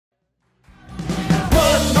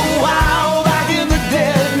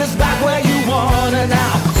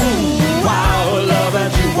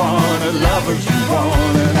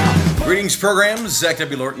Greetings, programs. Zach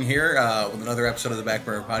W. Lorton here with another episode of the Back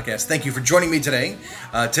Burner Podcast. Thank you for joining me today.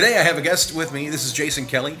 Today I have a guest with me. This is Jason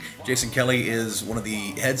Kelly. Jason Kelly is one of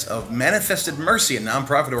the heads of Manifested Mercy, a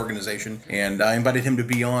nonprofit organization, and I invited him to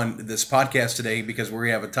be on this podcast today because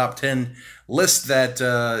we have a top 10 list that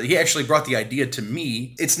he actually brought the idea to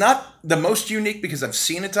me. It's not the most unique because I've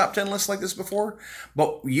seen a top 10 list like this before,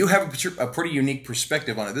 but you have a pretty unique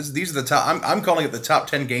perspective on it. These are the top, I'm calling it the top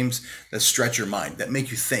 10 games that stretch your mind, that make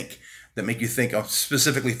you think. I'll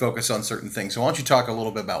specifically focus on certain things. So why don't you talk a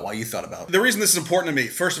little bit about why you thought about it? The reason this is important to me,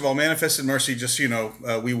 first of all, Manifested Mercy, just so you know,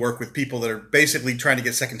 we work with people that are basically trying to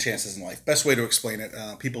get second chances in life. Best way to explain it,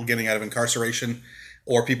 people getting out of incarceration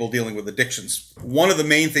or people dealing with addictions. One of the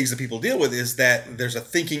main things that people deal with is that there's a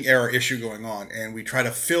thinking error issue going on, and we try to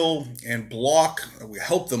fill and block, we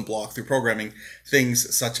help them block through programming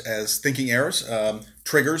things such as thinking errors,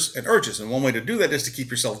 triggers, and urges. And one way to do that is to keep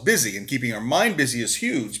yourself busy, and keeping our mind busy is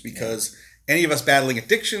huge because any of us battling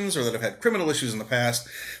addictions or that have had criminal issues in the past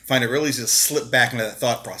find it really easy to slip back into that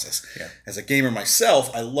thought process. Yeah. As a gamer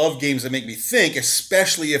myself, I love games that make me think,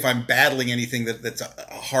 especially if I'm battling anything that's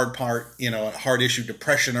a hard part, a hard issue,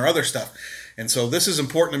 depression or other stuff. And so this is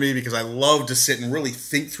important to me because I love to sit and really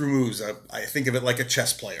think through moves. I think of it like a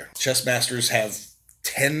chess player. Chess masters have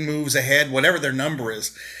 10 moves ahead, whatever their number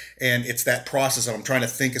is. And it's that process of I'm trying to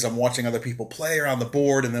think as I'm watching other people play around the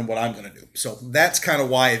board and then what I'm going to do. So that's kind of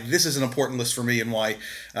why this is an important list for me and why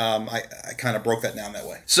I kind of broke that down that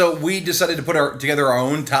way. So we decided to put together our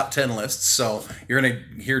own top 10 lists. So you're going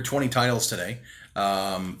to hear 20 titles today.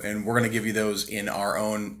 And we're going to give you those in our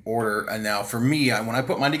own order. And now for me, when I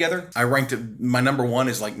put mine together, I ranked it, my number one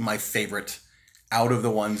is like my favorite out of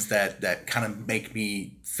the ones that kind of make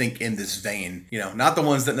me think in this vein. Not the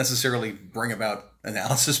ones that necessarily bring about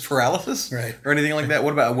analysis paralysis, right, or anything like that.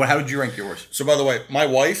 How did you rank yours? So, by the way, my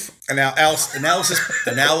wife, analysis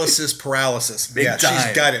paralysis. Big time.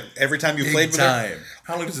 She's got it. Every time you played with her.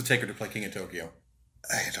 How long does it take her to play King of Tokyo?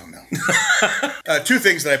 I don't know. Two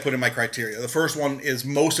things that I put in my criteria. The first one is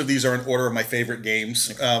most of these are in order of my favorite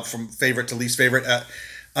games, from favorite to least favorite.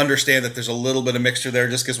 Understand that there's a little bit of mixture there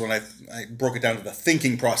just because when I broke it down to the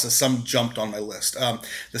thinking process, some jumped on my list.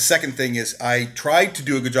 The second thing is I tried to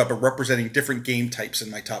do a good job of representing different game types in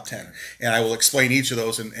my top 10. And I will explain each of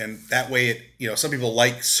those. And that way, some people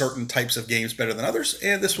like certain types of games better than others.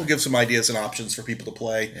 And this will give some ideas and options for people to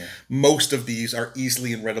play. Yeah. Most of these are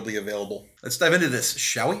easily and readily available. Let's dive into this,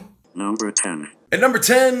 shall we? Number 10. At number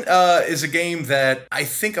 10 is a game that I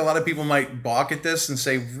think a lot of people might balk at this and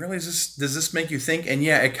say, really, does this make you think? And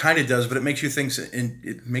yeah, it kind of does, but it makes you think.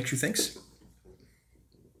 It makes you think.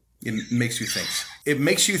 It makes you think. It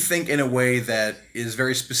makes you think in a way that is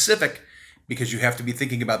very specific because you have to be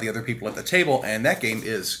thinking about the other people at the table, and that game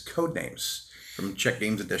is Codenames from Czech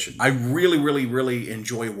Games Edition. I really, really, really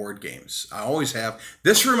enjoy word games. I always have.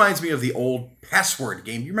 This reminds me of the old Password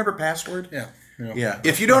game. You remember Password? Yeah. Yeah.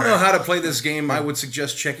 If you don't know how to play this game, I would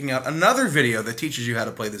suggest checking out another video that teaches you how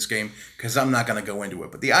to play this game because I'm not going to go into it.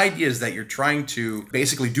 But the idea is that you're trying to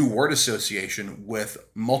basically do word association with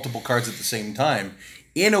multiple cards at the same time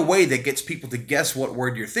in a way that gets people to guess what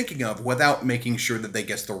word you're thinking of without making sure that they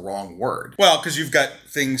guess the wrong word. Well, because you've got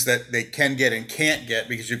things that they can get and can't get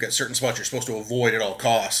because you've got certain spots you're supposed to avoid at all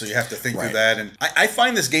costs. So you have to think through that. And I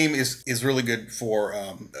find this game is really good for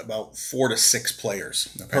about 4 to 6 players,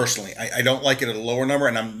 personally. I don't like it at a lower number,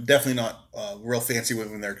 and I'm definitely not real fancy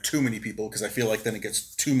when there are too many people because I feel like then it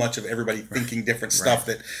gets too much of everybody thinking different stuff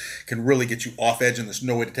that can really get you off edge, and there's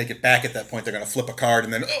no way to take it back at that point. They're going to flip a card,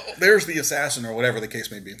 and then, there's the assassin, or whatever the case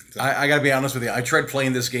may be. So. I got to be honest with you. I tried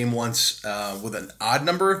playing this game once with an odd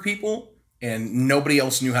number of people, and nobody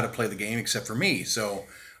else knew how to play the game except for me. So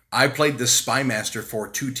I played the Spy Master for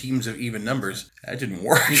 2 teams of even numbers. That didn't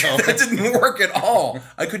work. No. That didn't work at all.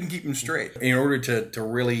 I couldn't keep them straight. In order to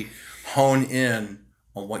really hone in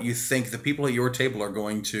on what you think the people at your table are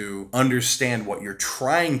going to understand what you're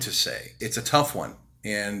trying to say, it's a tough one.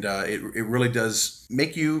 And it really does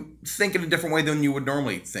make you think in a different way than you would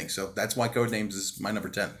normally think. So that's why Codenames is my number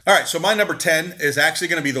 10. All right, so my number 10 is actually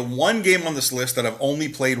going to be the one game on this list that I've only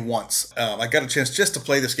played once. I got a chance just to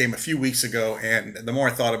play this game a few weeks ago, and the more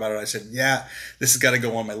I thought about it, I said, yeah, this has got to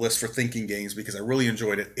go on my list for thinking games because I really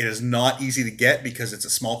enjoyed it. It is not easy to get because it's a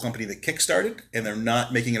small company that kickstarted, and they're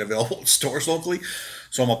not making it available at stores locally.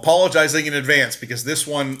 So I'm apologizing in advance because this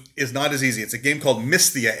one is not as easy. It's a game called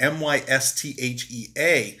Mysthea,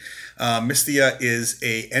 Mysthea. Mysthea is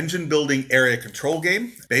a engine building area control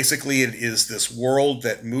game. Basically, it is this world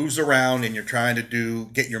that moves around and you're trying to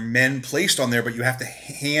get your men placed on there, but you have to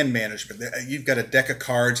hand management. You've got a deck of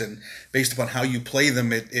cards, and based upon how you play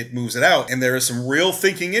them, it moves it out. And there is some real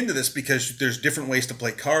thinking into this because there's different ways to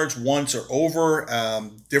play cards, once or over,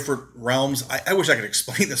 different realms. I wish I could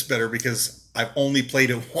explain this better because I've only played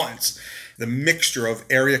it once. The mixture of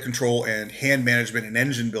area control and hand management and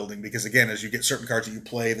engine building, because again, as you get certain cards that you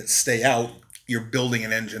play that stay out, you're building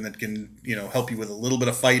an engine that can, help you with a little bit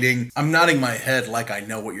of fighting. I'm nodding my head like I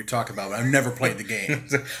know what you're talking about, but I've never played the game.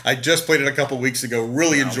 I just played it a couple weeks ago,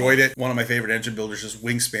 really enjoyed it. One of my favorite engine builders is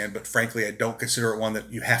Wingspan, but frankly, I don't consider it one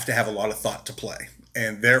that you have to have a lot of thought to play.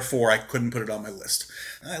 And therefore, I couldn't put it on my list.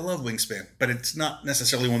 I love Wingspan, but it's not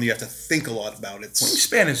necessarily one that you have to think a lot about.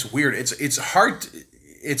 Wingspan is weird. It's hard.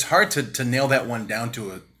 It's hard to nail that one down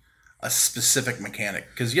to a specific mechanic.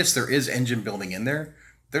 Because, yes, there is engine building in there.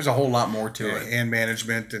 There's a whole lot more to it. Hand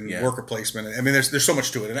management and worker placement. I mean, there's so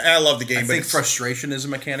much to it. And I love the game. I think frustration is a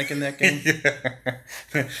mechanic in that game.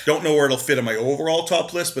 Don't know where it'll fit on my overall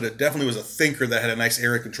top list, but it definitely was a thinker that had a nice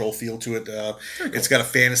area control feel to it. Cool. It's got a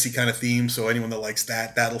fantasy kind of theme, so anyone that likes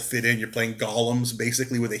that'll fit in. You're playing golems,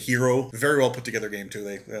 basically, with a hero. Very well put together game, too.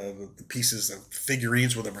 The pieces of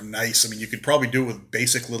figurines with them are nice. I mean, you could probably do it with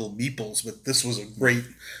basic little meeples, but this was a great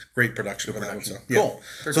production of that one. So, cool.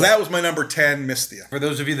 So that was my number 10, Mysthea. For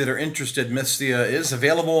those of you that are interested, Mysthea is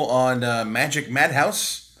available on Magic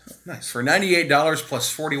Madhouse. Nice. For $98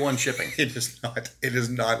 plus 41 shipping. It is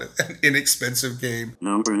not an inexpensive game.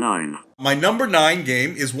 Number 9. My number 9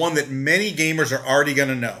 game is one that many gamers are already going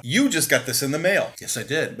to know. You just got this in the mail. Yes, I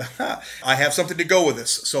did. I have something to go with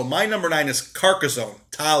this. So my number 9 is Carcassonne.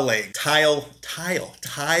 Tile laying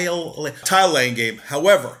game.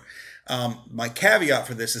 However, my caveat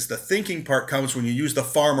for this is the thinking part comes when you use the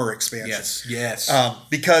farmer expansion. Yes.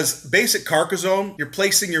 Because basic Carcassonne, you're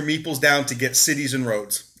placing your meeples down to get cities and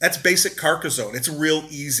roads. That's basic Carcassonne. It's real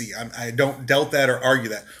easy. I don't doubt that or argue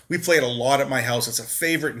that. We play it a lot at my house. It's a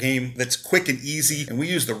favorite game that's quick and easy. And we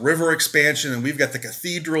use the river expansion, and we've got the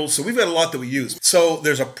cathedral. So we've got a lot that we use. So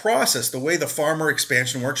there's a process. The way the farmer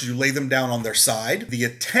expansion works is you lay them down on their side. The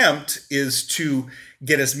attempt is to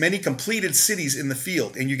get as many completed cities in the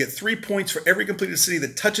field, and you get 3 points for every completed city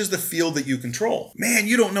that touches the field that you control. Man,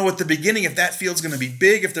 you don't know at the beginning if that field's going to be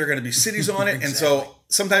big, if there are going to be cities on it, and so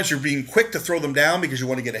sometimes you're being quick to throw them down because you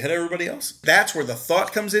want to get ahead of everybody else. That's where the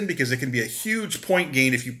thought comes in, because it can be a huge point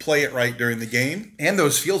gain if you play it right during the game. And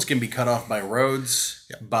those fields can be cut off by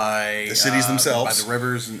roads, by the cities themselves, by the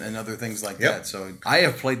rivers and other things like that. So I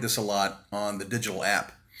have played this a lot on the digital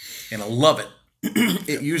app, and I love it.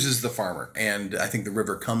 It uses the farmer, and I think the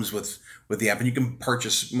river comes with the app, and you can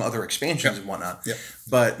purchase other expansions and whatnot.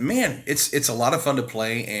 But man, it's a lot of fun to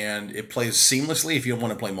play, and it plays seamlessly if you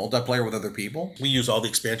want to play multiplayer with other people. We use all the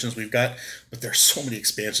expansions we've got, but there's so many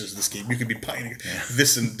expansions in this game. You could be buying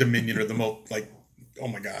this and Dominion or the most, oh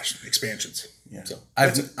my gosh, expansions. Yeah. So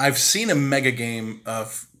I've seen a mega game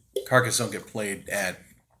of Carcassonne get played at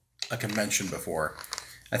a convention before.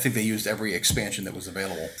 I think they used every expansion that was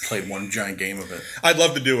available. Played one giant game of it. I'd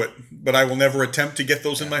love to do it, but I will never attempt to get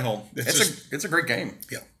those in my home. It's a great game.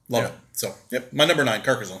 Yeah, love it. So, my number 9,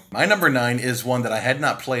 Carcassonne. My number 9 is one that I had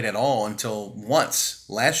not played at all until once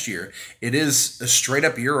last year. It is a straight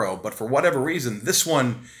up Euro, but for whatever reason, this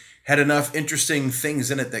one had enough interesting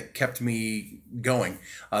things in it that kept me going.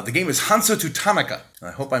 The game is Hansa Teutonica.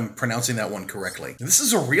 I hope I'm pronouncing that one correctly. This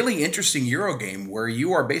is a really interesting Euro game where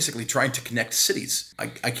you are basically trying to connect cities.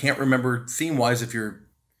 I can't remember theme-wise if you're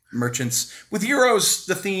merchants. With Euros,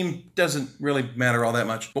 the theme doesn't really matter all that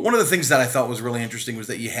much. But one of the things that I thought was really interesting was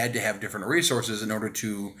that you had to have different resources in order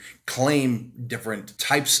to claim different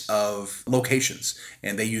types of locations.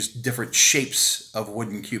 And they used different shapes of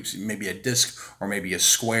wooden cubes, maybe a disc or maybe a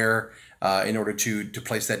square, in order to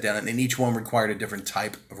place that down. And each one required a different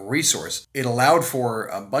type of resource. It allowed for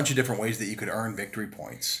a bunch of different ways that you could earn victory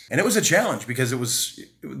points. And it was a challenge because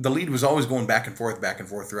the lead was always going back and forth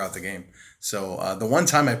throughout the game. So the one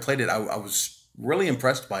time I played it, I was really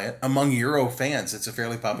impressed by it. Among Euro fans, it's a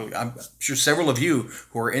fairly popular. I'm sure several of you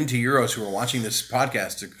who are into Euros who are watching this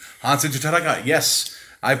podcast, Hansa Teutonica, yes,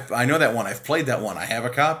 I know that one. I've played that one. I have a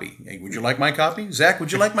copy. Hey, would you like my copy? Zach,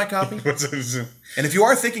 would you like my copy? And if you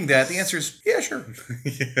are thinking that, the answer is, yeah, sure.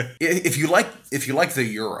 If you like the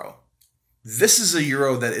Euro, this is a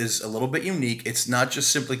Euro that is a little bit unique. It's not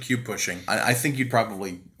just simply cube pushing. I think you'd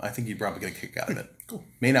probably get a kick out of it. Cool.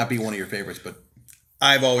 May not be one of your favorites, but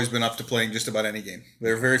I've always been up to playing just about any game.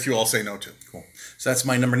 There are very few I'll say no to. Cool. So that's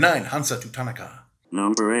my number 9, Hansa Teutonica.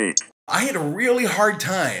 Number 8. I had a really hard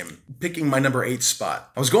time picking my number 8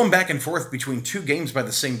 spot. I was going back and forth between 2 games by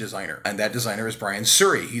the same designer, and that designer is Brian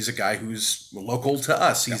Surrey. He's a guy who's local to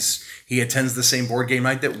us. He attends the same board game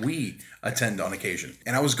night that we attend on occasion.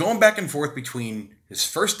 And I was going back and forth between his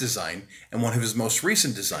first design and one of his most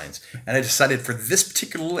recent designs, and I decided for this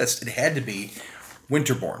particular list it had to be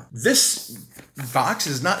Winterborne. This box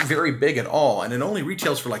is not very big at all, and it only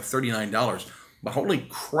retails for like $39. But holy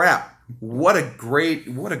crap, what a great,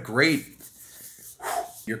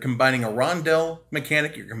 you're combining a rondel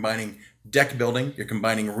mechanic, you're combining deck building, you're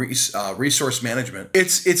combining resource management.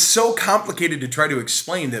 It's so complicated to try to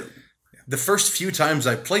explain that the first few times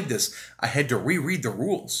I played this, I had to reread the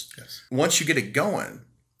rules. Yes. Once you get it going,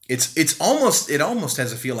 it almost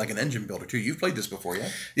has a feel like an engine builder too. You've played this before, yeah?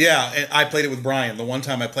 Yeah, and I played it with Brian. The one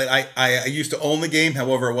time I played, I used to own the game.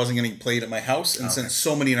 However, it wasn't getting played at my house, and since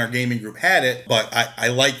so many in our gaming group had it, but I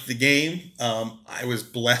liked the game. I was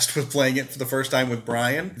blessed with playing it for the first time with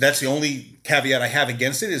Brian. That's the only caveat I have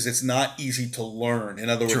against it, is it's not easy to learn. In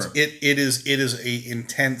other words, it is a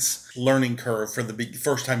intense learning curve for the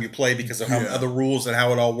first time you play because of how the rules and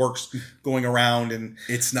how it all works going around, and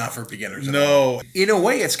it's not for beginners. No, in a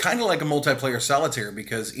way, it's kind of like a multiplayer solitaire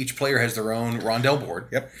because each player has their own rondel board.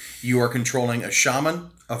 Yep, you are controlling a shaman,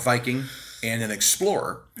 a Viking, and an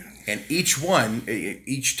explorer, and each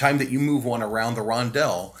time that you move one around the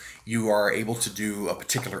rondel, you are able to do a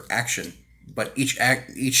particular action. But each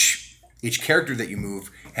character that you move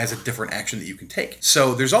has a different action that you can take.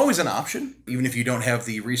 So there's always an option. Even if you don't have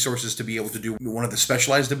the resources to be able to do one of the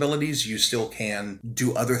specialized abilities, you still can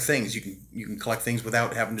do other things. You can collect things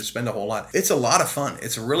without having to spend a whole lot. It's a lot of fun.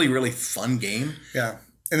 It's a really, really fun game. Yeah.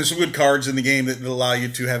 And there's some good cards in the game that allow you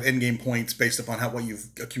to have end game points based upon what you've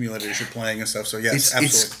accumulated as you're playing and stuff. So yes,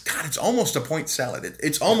 absolutely. It's almost a point salad.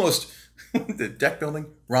 It's almost the deck building,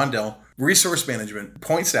 rondel, resource management,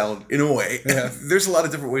 point salad, in a way. Yeah. There's a lot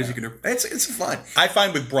of different ways you can do it. It's fun. I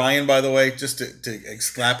find with Brian, by the way, just to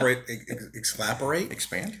expand?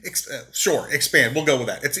 Sure, expand. We'll go with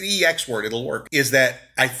that. It's an EX word. It'll work. Is that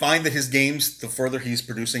I find that his games, the further he's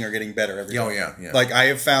producing, are getting better every time. Oh, yeah. Like, I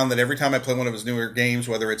have found that every time I play one of his newer games,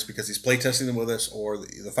 whether it's because he's playtesting them with us or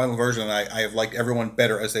the final version, I have liked everyone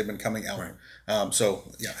better as they've been coming out. Right. Anyway.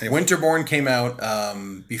 Winterborne came out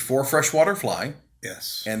before Freshwater Fly.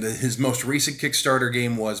 Yes. And his most recent Kickstarter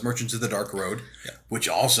game was Merchants of the Dark Road, which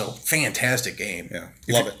also fantastic game. Yeah,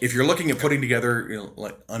 love it. If you're looking at putting together,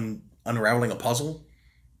 like unraveling a puzzle,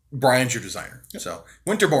 Brian's your designer. Yep. So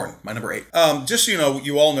Winterborne, my number 8. Just so you know,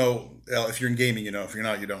 you all know. If you're in gaming, you know. If you're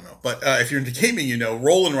not, you don't know. But if you're into gaming, you know,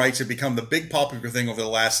 roll and writes have become the big popular thing over the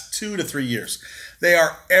last 2 to 3 years. They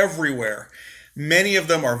are everywhere. Many of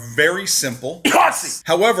them are very simple.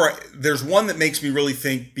 However, there's one that makes me really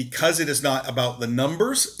think, because it is not about the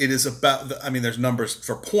numbers, it is about, there's numbers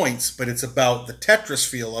for points, but it's about the Tetris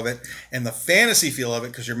feel of it and the fantasy feel of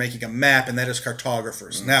it, because you're making a map, and that is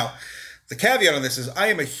Cartographers. Now, the caveat on this is I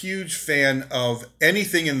am a huge fan of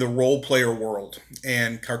anything in the role player world,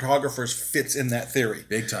 and Cartographers fits in that theory.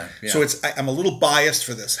 Big time. Yeah. So I'm a little biased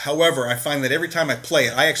for this. However, I find that every time I play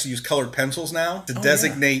it, I actually use colored pencils now to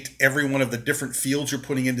designate every one of the different fields you're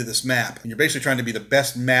putting into this map. And you're basically trying to be the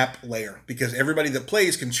best map layer, because everybody that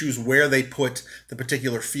plays can choose where they put the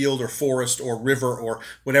particular field or forest or river or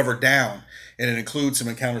whatever down. And it includes some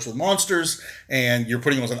encounters with monsters, and you're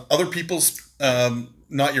putting those on other people's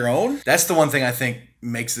not your own. That's the one thing I think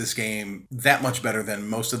makes this game that much better than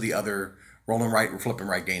most of the other roll and write or flip and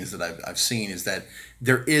write games that I've seen, is that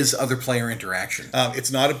there is other player interaction.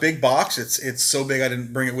 It's not a big box. It's so big I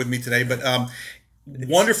didn't bring it with me today, but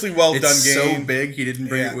wonderfully well done game. It's so big he didn't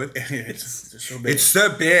bring it with. It's so big. It's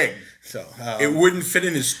so big. So it wouldn't fit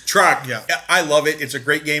in his truck. Yeah, I love it. It's a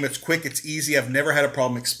great game. It's quick. It's easy. I've never had a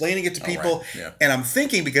problem explaining it to people. Right. Yeah. And I'm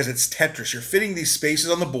thinking, because it's Tetris, you're fitting these spaces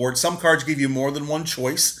on the board. Some cards give you more than one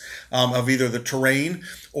choice of either the terrain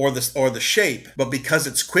or the shape. But because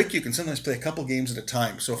it's quick, you can sometimes play a couple games at a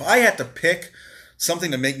time. So if I had to pick something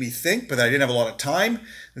to make me think, but I didn't have a lot of time,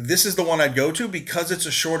 this is the one I'd go to, because it's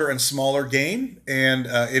a shorter and smaller game. And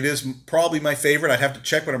it is probably my favorite. I'd have to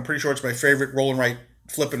check, but I'm pretty sure it's my favorite roll and write,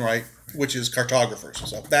 flip and write, which is Cartographers.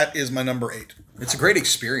 So that is my number 8. It's a great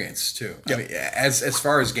experience too. Yep. I mean, as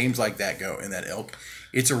far as games like that go in that ilk,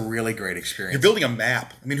 it's a really great experience. You're building a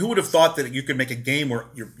map. I mean, who would have thought that you could make a game where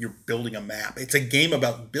you're building a map? It's a game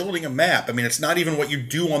about building a map. I mean, it's not even what you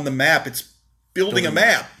do on the map. It's building a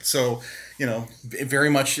map. So, you know. Very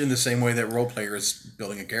much in the same way that role player is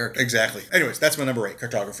building a character. Exactly. Anyways, that's my number 8,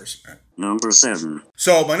 Cartographers. Number 7.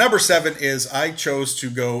 So my number 7 is I chose to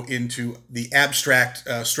go into the abstract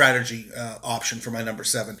strategy option for my number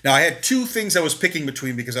 7. Now, I had 2 things I was picking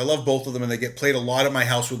between because I love both of them and they get played a lot at my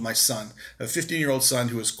house with my son. I have a 15-year-old son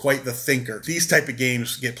who is quite the thinker. These type of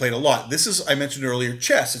games get played a lot. This is, I mentioned earlier,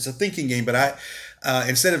 chess. It's a thinking game, but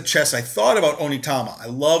instead of chess, I thought about Onitama. I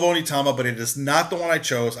love Onitama, but it is not the one I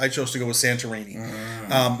chose. I chose to go with Santorini.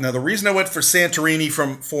 Now, the reason I went for Santorini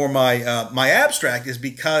for my abstract is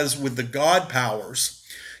because with the god powers,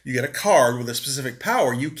 you get a card with a specific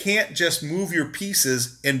power. You can't just move your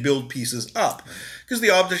pieces and build pieces up because the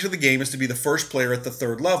object of the game is to be the first player at the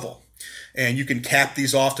 3rd level. And you can cap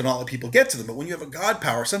these off to not let people get to them. But when you have a god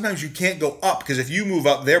power, sometimes you can't go up because if you move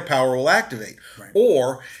up, their power will activate. Right.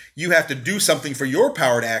 Or you have to do something for your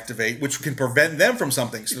power to activate, which can prevent them from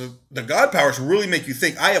something. So the god powers really make you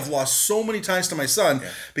think. I have lost so many times to my son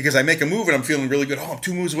because I make a move and I'm feeling really good. Oh, I'm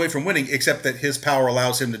 2 moves away from winning, except that his power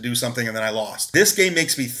allows him to do something and then I lost. This game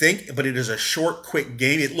makes me think, but it is a short, quick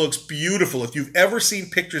game. It looks beautiful. If you've ever seen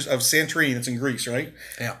pictures of Santorini, that's in Greece, right?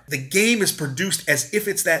 Yeah. The game is produced as if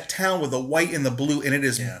it's that town with the white and the blue, and it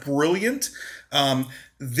is brilliant.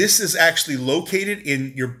 This is actually located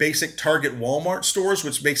in your basic Target Walmart stores,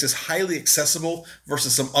 which makes this highly accessible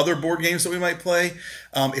versus some other board games that we might play.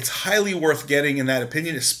 It's highly worth getting in that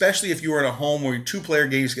opinion, especially if you are in a home where 2-player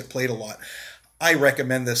games get played a lot. I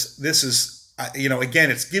recommend this. This is,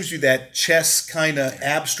 again, it gives you that chess kind of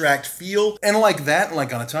abstract feel. And like that,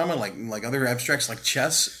 like Onitama, like other abstracts like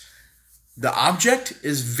chess, the object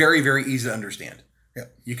is very, very easy to understand. Yeah.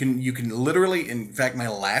 You can literally, in fact,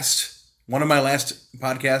 one of my last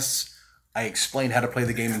podcasts, I explained how to play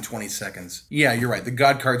the game in 20 seconds. Yeah, you're right. The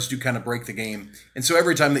god cards do kind of break the game. And so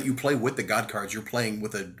every time that you play with the god cards, you're playing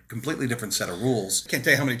with a completely different set of rules. Can't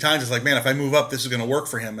tell you how many times it's like, man, if I move up, this is going to work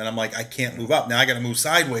for him. And I'm like, I can't move up. Now I got to move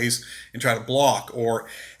sideways and try to block.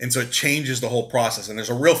 And so it changes the whole process. And there's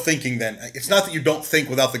a real thinking then. It's not that you don't think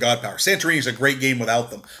without the god power. Santorini is a great game without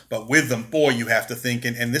them. But with them, boy, you have to think.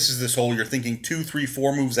 And this is this whole, you're thinking 2, 3,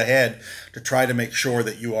 4 moves ahead to try to make sure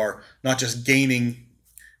that you are not just gaining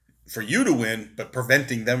for you to win, but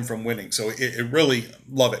preventing them from winning. So it really,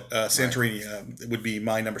 love it. Santorini would be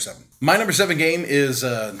my number 7. My number 7 game is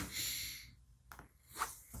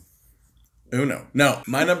Uno. No,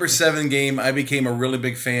 my number 7 game, I became a really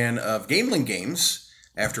big fan of Gameling Games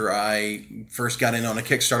after I first got in on a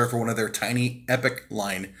Kickstarter for one of their Tiny Epic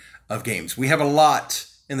line of games. We have a lot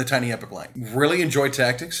in the Tiny Epic line. Really enjoyed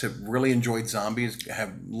Tactics, have really enjoyed Zombies,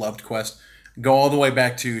 have loved Quest. Go all the way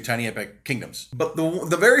back to Tiny Epic Kingdoms. But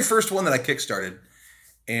the very first one that I kickstarted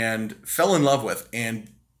and fell in love with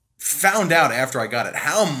and found out after I got it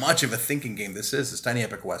how much of a thinking game this is Tiny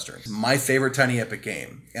Epic Western. My favorite Tiny Epic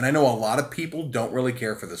game. And I know a lot of people don't really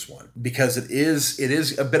care for this one because it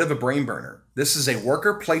is a bit of a brain burner. This is a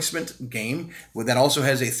worker placement game that also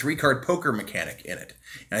has a 3-card poker mechanic in it.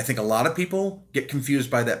 And I think a lot of people get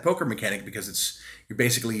confused by that poker mechanic because you're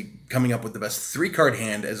basically coming up with the best 3-card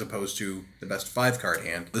hand as opposed to the best 5-card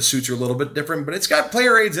hand. The suits are a little bit different, but it's got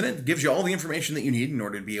player aids in it. It gives you all the information that you need in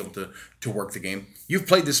order to be able to work the game. You've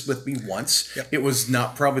played this with me once. Yep. It was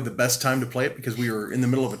not probably the best time to play it because we were in the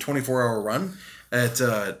middle of a 24-hour run at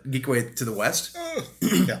Geekway to the West.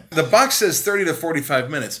 Yeah. The box says 30 to 45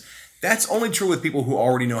 minutes. That's only true with people who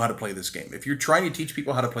already know how to play this game. If you're trying to teach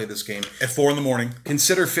people how to play this game at 4 a.m,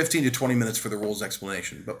 consider 15 to 20 minutes for the rules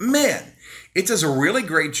explanation. But man, it does a really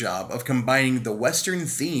great job of combining the Western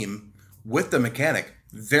theme with the mechanic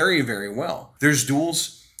very, very well. There's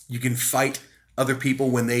duels. You can fight other people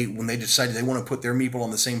when they decide they want to put their meeple on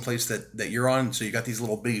the same place that you're on. So you got these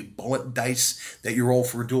little big bullet dice that you roll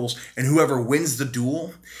for duels, and whoever wins the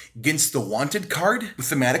duel gets the wanted card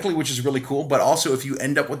thematically, which is really cool. But also, if you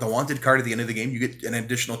end up with the wanted card at the end of the game, you get an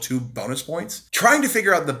additional 2 bonus points. Trying to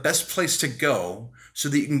figure out the best place to go so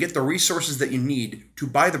that you can get the resources that you need to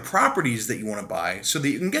buy the properties that you want to buy so that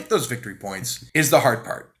you can get those victory points is the hard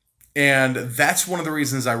part. And that's one of the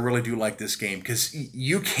reasons I really do like this game, because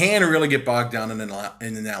you can really get bogged down in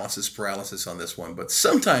analysis paralysis on this one. But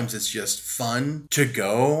sometimes it's just fun to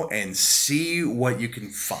go and see what you can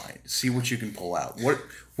find, see what you can pull out. What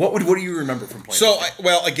do you remember from playing? So,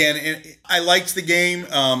 again, I liked the game.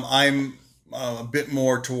 I'm a bit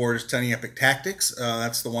more towards Tiny Epic Tactics.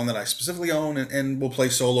 That's the one that I specifically own and will play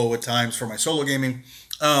solo at times for my solo gaming.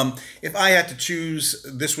 If I had to choose,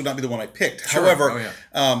 this would not be the one I picked. Sure. However,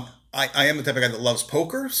 I am the type of guy that loves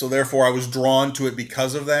poker, so therefore I was drawn to it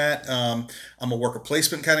because of that. I'm a worker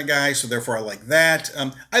placement kind of guy, so therefore I like that.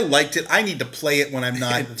 I liked it. I need to play it when I'm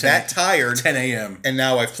not that tired. 10 a.m. And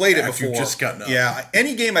now I've played it After before. you've just gotten up. Yeah,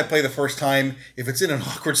 any game I play the first time, if it's in an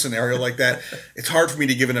awkward scenario like that, it's hard for me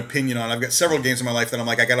to give an opinion on. I've got several games in my life that I'm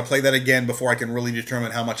like, I got to play that again before I can really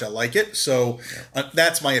determine how much I like it. So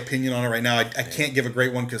that's my opinion on it right now. I can't give a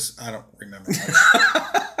great one because I don't remember much.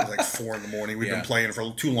 It was like 4 in the morning. We've been playing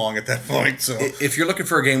for too long at that point. So if you're looking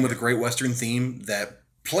for a game with a great Western theme that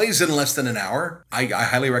plays in less than an hour, I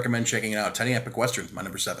highly recommend checking it out. Tiny Epic Westerns, my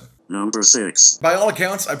number 7. Number 6. By all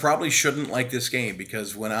accounts, I probably shouldn't like this game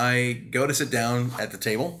because when I go to sit down at the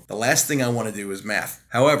table, the last thing I want to do is math.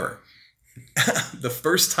 However, the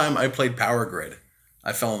first time I played Power Grid,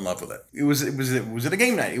 I fell in love with it. It was at a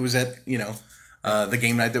game night. It was at, the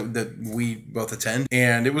game night that we both attend,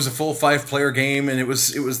 and it was a full 5-player game, and it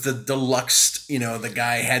was the deluxe. The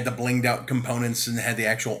guy had the blinged out components and had the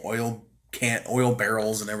actual oil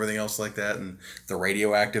barrels and everything else like that, and the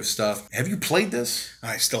radioactive stuff. Have you played this?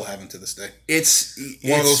 I still haven't to this day. It's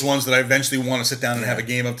one of those ones that I eventually want to sit down and have a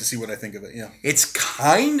game of to see what I think of it. Yeah, it's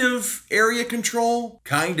kind of area control,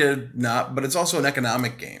 kind of not, but it's also an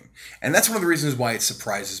economic game, and that's one of the reasons why it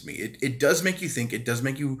surprises me. It does make you think. It does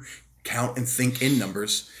make you count and think in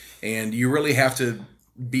numbers, and you really have to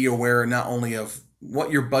be aware not only of what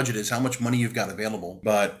your budget is, how much money you've got available,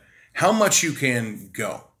 but how much you can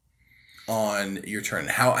go on your turn,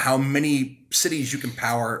 how many cities you can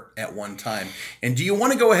power at one time, and do you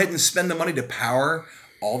want to go ahead and spend the money to power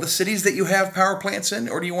all the cities that you have power plants in,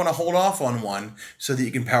 or do you want to hold off on one so that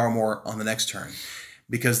you can power more on the next turn?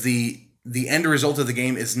 Because the end result of the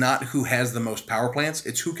game is not who has the most power plants,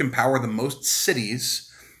 it's who can power the most cities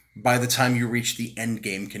by the time you reach the end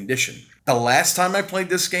game condition. The last time I played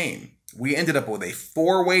this game, we ended up with a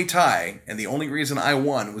 4-way tie, and the only reason I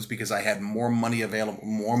won was because I had more money available,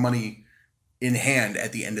 more money in hand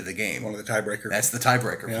at the end of the game. One of the tiebreakers. That's the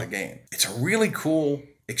tiebreaker for the game. It's a really cool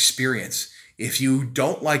experience. If you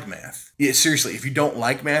don't like math, seriously, if you don't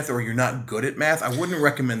like math or you're not good at math, I wouldn't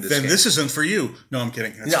recommend this game. Then this isn't for you. No, I'm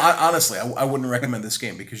kidding. Honestly, I wouldn't recommend this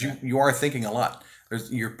game because you are thinking a lot.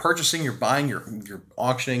 You're purchasing, you're buying, you're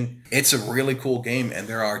auctioning. It's a really cool game, and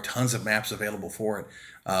there are tons of maps available for it.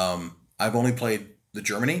 I've only played the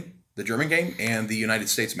German game, and the United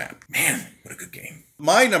States map. Man, what a good game.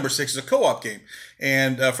 My number 6 is a co-op game.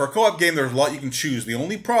 And for a co-op game, there's a lot you can choose. The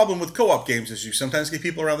only problem with co-op games is you sometimes get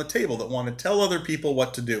people around the table that want to tell other people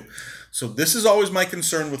what to do. So this is always my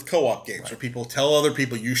concern with co-op games, where people tell other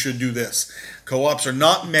people, you should do this. Co-ops are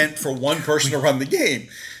not meant for one person to run the game.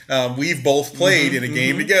 We've both played in a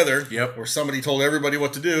game together where somebody told everybody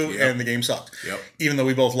what to do, and the game sucked. Even though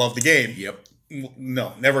we both loved the game.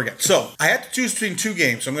 No, never again. So, I had to choose between 2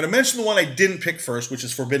 games. So, I'm going to mention the one I didn't pick first, which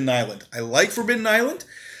is Forbidden Island. I like Forbidden Island.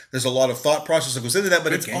 There's a lot of thought process that goes into that,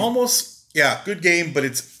 but it's almost, good game, but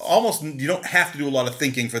it's almost, you don't have to do a lot of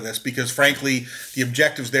thinking for this because, frankly, the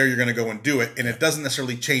objective's there, you're going to go and do it, and it doesn't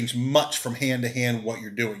necessarily change much from hand to hand what you're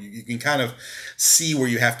doing. You can kind of see where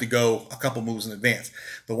you have to go a couple moves in advance.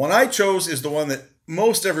 The one I chose is the one that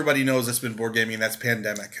most everybody knows that's been board gaming, and that's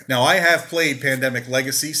Pandemic. Now, I have played Pandemic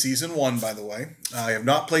Legacy Season 1, by the way. I have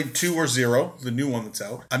not played 2 or 0, the new one that's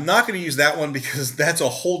out. I'm not going to use that one because that's a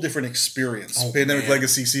whole different experience. Pandemic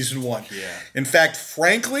Legacy Season 1. In fact,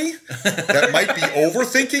 frankly, that might be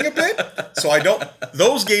overthinking a bit. So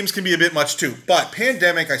those games can be a bit much too. But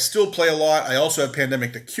Pandemic, I still play a lot. I also have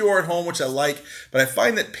Pandemic The Cure at home, which I like. But I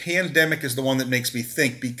find that Pandemic is the one that makes me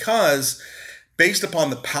think because based upon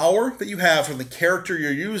the power that you have from the character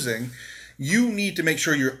you're using, you need to make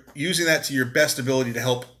sure you're using that to your best ability to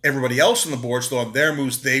help everybody else on the board so on their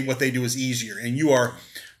moves, what they do is easier. And you are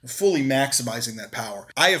fully maximizing that power.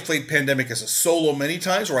 I have played Pandemic as a solo many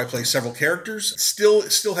times where I play several characters. Still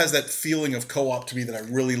has that feeling of co-op to me that I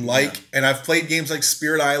really like. And I've played games like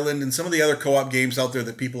Spirit Island and some of the other co-op games out there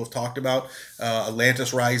that people have talked about,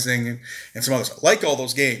 Atlantis Rising and some others. I like all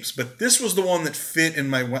those games, but this was the one that fit in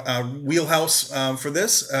my wheelhouse for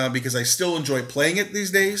this because I still enjoy playing it these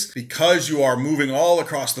days because you are moving all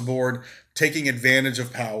across the board, taking advantage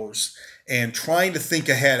of powers and trying to think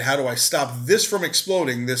ahead. How do I stop this from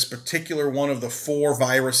exploding, this particular one of the 4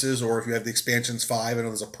 viruses, or if you have the expansions 5, I know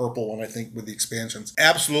there's a purple one, I think, with the expansions.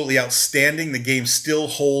 Absolutely outstanding. The game still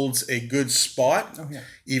holds a good spot,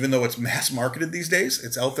 even though it's mass marketed these days.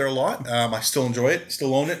 It's out there a lot. I still enjoy it,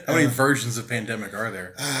 still own it. How many versions of Pandemic are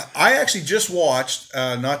there? I actually just watched,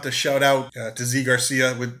 not to shout out to Z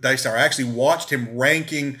Garcia with Dice Tower, I actually watched him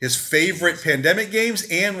ranking his favorite Pandemic games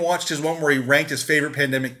and watched his one where he ranked his favorite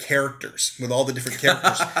Pandemic characters with all the different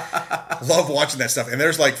characters. Love watching that stuff. And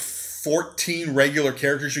there's like 14 regular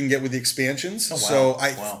characters you can get with the expansions. Oh, wow.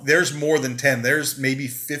 So there's more than 10. There's maybe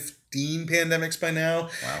 15 pandemics by now.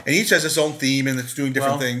 Wow. And each has its own theme and it's doing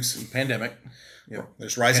different things. Pandemic. Yep.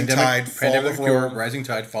 There's Rising Tide, Fall of Rome. Rising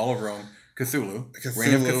Tide, Fall of Rome, Cthulhu.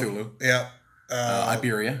 Reign of Cthulhu. Yeah.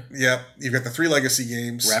 Iberia. Yep. You've got the 3 Legacy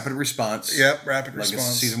games. Rapid Response. Yep. Rapid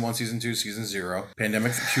Response. Season 1, Season 2, Season 0.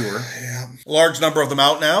 Pandemic The Cure. Yeah. Large number of them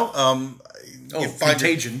out now.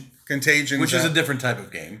 Contagion. Contagion, which is a different type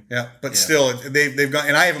of game. Yeah, but still, they've gone,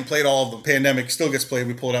 and I haven't played all of them. Pandemic still gets played.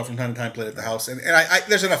 We pull it out from time to time, play it at the house, and I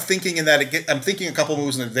there's enough thinking in that. I'm thinking a couple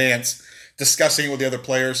moves in advance, discussing it with the other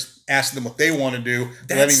players, asking them what they want to do,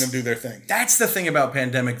 letting them do their thing. That's the thing about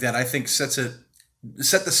Pandemic that I think set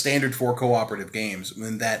the standard for cooperative games,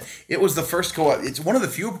 in that it was the first it's one of the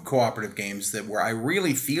few cooperative games where I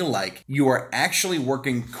really feel like you are actually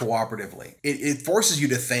working cooperatively. It forces you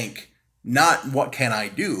to think, not what can I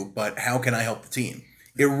do, but how can I help the team.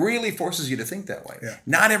 It really forces you to think that way. Yeah.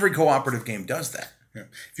 Not every cooperative game does that. Yeah.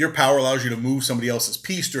 If your power allows you to move somebody else's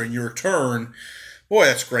piece during your turn, boy,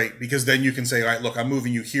 that's great, because then you can say, all right, look, I'm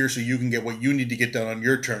moving you here so you can get what you need to get done on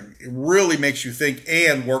your turn. It really makes you think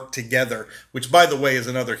and work together, which, by the way, is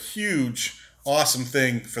another huge, awesome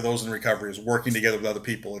thing for those in recovery, is working together with other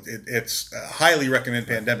people. It's highly recommend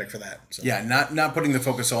Pandemic for that. So. Yeah, not putting the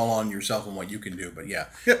focus all on yourself and what you can do, but yeah,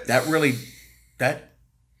 yep. that really that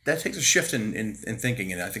takes a shift in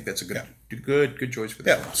thinking, and I think that's a good choice for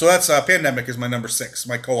that. Yeah, so that's Pandemic is my number 6,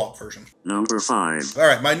 my co-op version. Number 5. All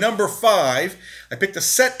right, my number 5, I picked a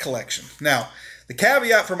set collection. Now, the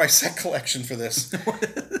caveat for my set collection for this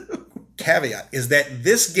caveat is that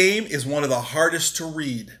this game is one of the hardest to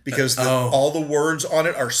read, because all the words on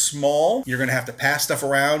it are small. You're going to have to pass stuff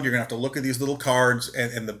around. You're going to have to look at these little cards,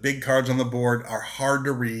 and the big cards on the board are hard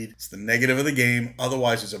to read. It's the negative of the game.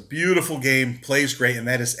 Otherwise, it's a beautiful game, plays great, and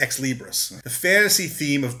that is Ex Libris. The fantasy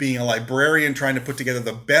theme of being a librarian trying to put together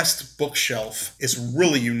the best bookshelf is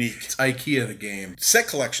really unique. It's IKEA the game. Set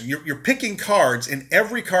collection. You're picking cards, and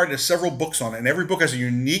every card has several books on it, and every book has a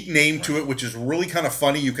unique name to it, which is really kind of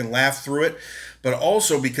funny. You can laugh through it, but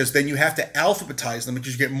also because then you have to alphabetize them,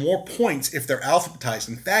 because you get more points if they're alphabetized.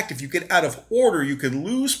 In fact, if you get out of order, you could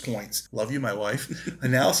lose points. Love you, my wife.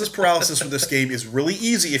 Analysis paralysis with this game is really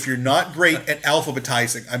easy if you're not great at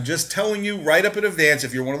alphabetizing. I'm just telling you right up in advance,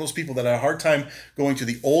 if you're one of those people that had a hard time going to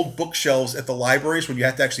the old bookshelves at the libraries when you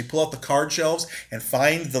have to actually pull out the card shelves and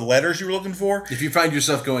find the letters you were looking for. If you find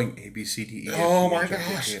yourself going A, B, C, D, E, F, oh my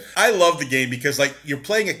gosh. I love the game because you're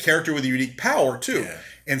playing a character with a unique power too. Yeah.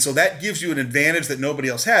 And so that gives you an advantage that nobody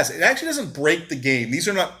else has. It actually doesn't break the game. These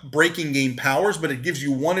are not breaking game powers, but it gives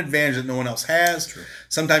you one advantage that no one else has. True.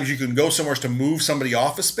 Sometimes you can go somewhere to move somebody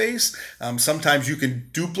off a space. Sometimes you can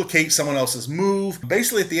duplicate someone else's move.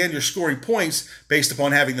 Basically, at the end, you're scoring points based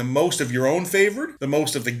upon having the most of your own favored, the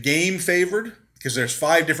most of the game favored, because there's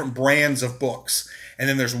 5 different brands of books. And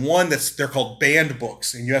then there's one they're called banned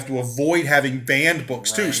books, and you have to avoid having banned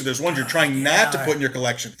books too. So there's ones you're trying not to put in your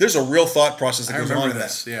collection. There's a real thought process that goes on in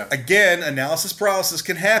that. Yeah. Again, analysis paralysis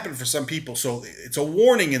can happen for some people, so it's a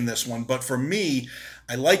warning in this one. But for me,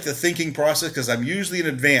 I like the thinking process because I'm usually in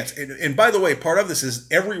advance. And by the way, part of this is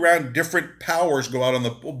every round different powers go out on the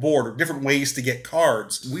board, or different ways to get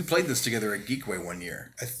cards. We played this together at Geekway one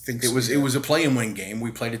year. I think it was a play and win game.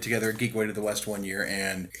 We played it together at Geekway to the West one year,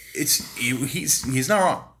 and he's not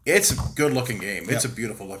wrong. It's a good looking game. It's a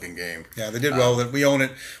beautiful looking game. Yeah, they did well. That we own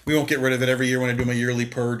it. We won't get rid of it every year when I do my yearly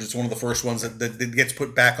purge. It's one of the first ones that gets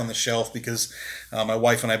put back on the shelf because my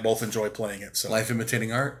wife and I both enjoy playing it. So Life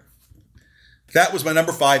imitating art. That was my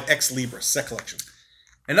number 5, Ex Libris set collection.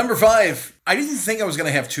 And number 5, I didn't think I was going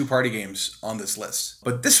to have 2 party games on this list.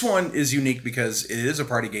 But this one is unique because it is a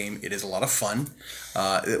party game. It is a lot of fun.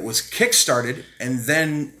 It was kickstarted, and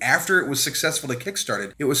then after it was successfully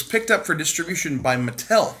kickstarted, it was picked up for distribution by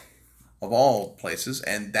Mattel, of all places.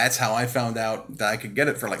 And that's how I found out that I could get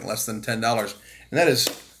it for less than $10. And that is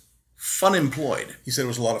FunEmployed. You said it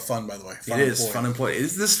was a lot of fun, by the way. It is FunEmployed.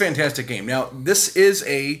 It's this fantastic game. Now, this is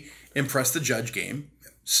a Impress the Judge game.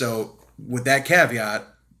 So with that caveat,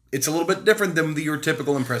 it's a little bit different than your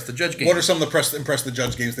typical Impress the Judge game. What are some of the Impress the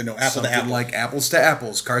Judge games they know? Apple to Apple. Like Apples to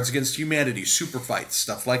Apples, Cards Against Humanity, Super Fights,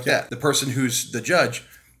 stuff like that. The person who's the judge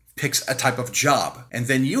picks a type of job, and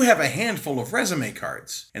then you have a handful of resume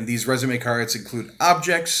cards. And these resume cards include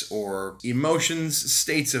objects or emotions,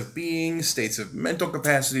 states of being, states of mental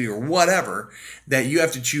capacity, or whatever, that you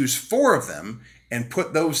have to choose 4 of them and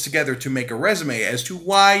put those together to make a resume as to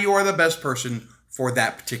why you are the best person for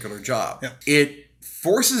that particular job. Yeah. It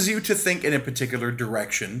forces you to think in a particular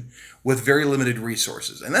direction with very limited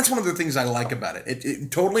resources. And that's one of the things I like about it.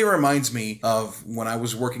 It totally reminds me of when I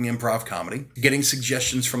was working improv comedy, getting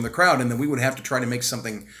suggestions from the crowd, and then we would have to try to make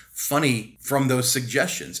something funny from those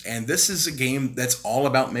suggestions. And this is a game that's all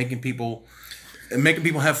about making people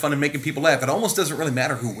have fun and making people laugh. It almost doesn't really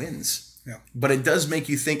matter who wins. Yeah. But it does make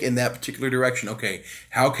you think in that particular direction. Okay,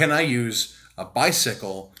 how can I use a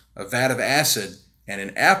bicycle, a vat of acid, and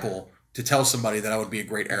an apple to tell somebody that I would be a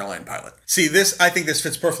great airline pilot? See, I think this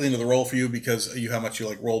fits perfectly into the role for you because how much you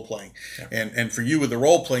like role playing. Yeah. And for you with the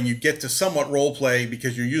role playing, you get to somewhat role play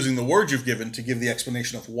because you're using the words you've given to give the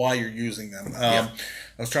explanation of why you're using them.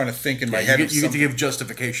 I was trying to think in my head. You get to give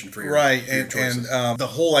justification for your choices. And the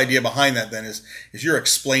whole idea behind that then is you're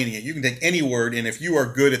explaining it. You can take any word, and if you are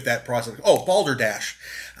good at that process, balderdash.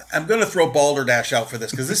 I'm going to throw balderdash out for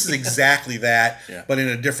this because this is exactly that, but in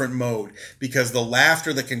a different mode. Because the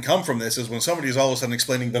laughter that can come from this is when somebody is all of a sudden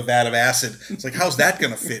explaining the vat of acid. It's like, how's that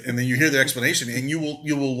going to fit? And then you hear their explanation, and you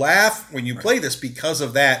will laugh when you play this because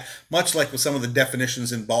of that. Much like with some of the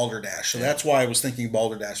definitions in balderdash. So that's why I was thinking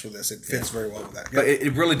balderdash with this. It fits very well with that. But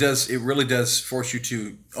it really does. It really does force you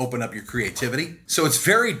to open up your creativity. So it's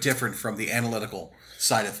very different from the analytical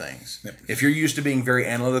side of things. Yep. If you're used to being very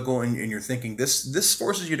analytical and you're thinking, this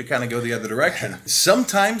forces you to kind of go the other direction.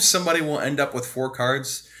 Sometimes somebody will end up with 4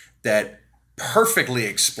 cards that perfectly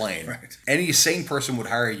explain. Any sane person would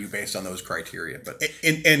hire you based on those criteria. But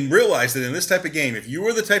and realize that in this type of game, if you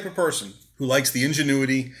are the type of person who likes the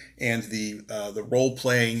ingenuity and the role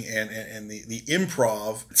playing and the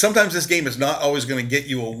improv, sometimes this game is not always going to get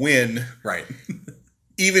you a win. Right.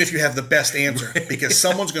 Even if you have the best answer, because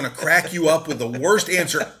someone's going to crack you up with the worst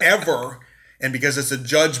answer ever. And because it's a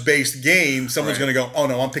judge-based game, someone's going to go, oh,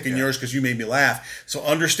 no, I'm picking yours because you made me laugh. So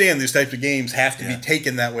understand these types of games have to be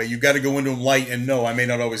taken that way. You've got to go into them light and no, I may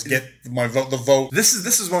not always get the vote. This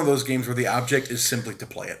is one of those games where the object is simply to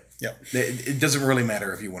play it. Yep. It doesn't really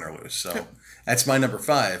matter if you win or lose. So that's my number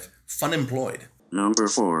 5, FunEmployed. Number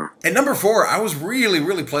 4. At number 4, I was really,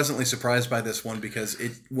 really pleasantly surprised by this one because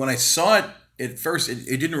when I saw it, at first,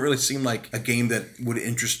 it didn't really seem like a game that would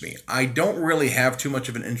interest me. I don't really have too much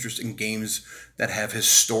of an interest in games that have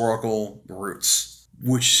historical roots,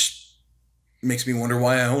 which makes me wonder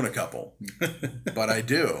why I own a couple. But I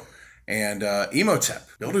do. And Imhotep,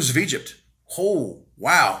 Builders of Egypt. Oh,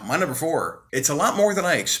 wow. My number 4. It's a lot more than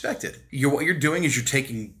I expected. What you're doing is you're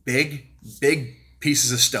taking big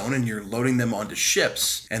pieces of stone and you're loading them onto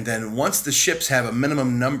ships, and then once the ships have a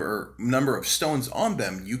minimum number of stones on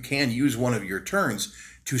them, you can use one of your turns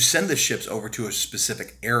to send the ships over to a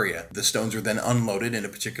specific area. The stones are then unloaded in a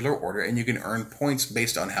particular order, and you can earn points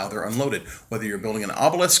based on how they're unloaded. Whether you're building an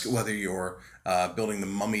obelisk, whether you're building the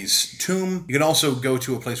mummy's tomb. You can also go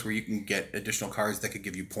to a place where you can get additional cards that could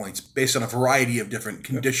give you points based on a variety of different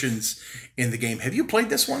conditions in the game. Have you played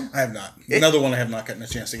this one? I have not. Another one I have not gotten a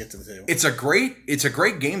chance to get to the table. It's a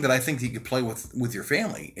great game that I think that you could play with your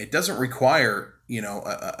family. It doesn't require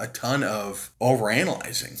a ton of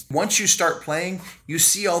overanalyzing. Once you start playing, you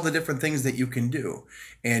see all the different things that you can do.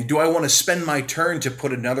 And do I want to spend my turn to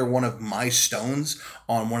put another one of my stones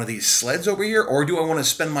on one of these sleds over here? Or do I want to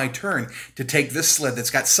spend my turn to take this sled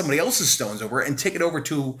that's got somebody else's stones over and take it over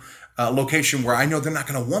to a location where I know they're not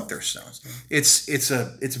going to want their stones? It's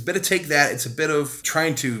a bit of take that. It's a bit of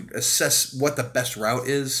trying to assess what the best route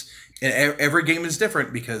is. And every game is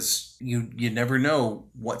different because you never know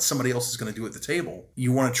what somebody else is going to do at the table.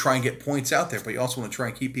 You want to try and get points out there, but you also want to try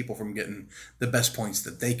and keep people from getting the best points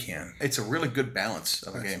that they can. It's a really good balance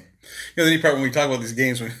of a game. The neat part when we talk about these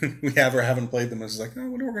games, when we have or haven't played them, is like, oh,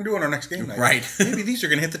 what are we going to do on our next game night? Right. Maybe these are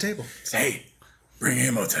going to hit the table. So. Hey, bring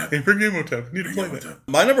Imhotep. Hey, bring Imhotep. Need to play that.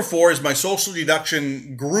 My number 4 is my social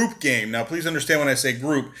deduction group game. Now, please understand when I say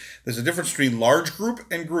group, there's a difference between large group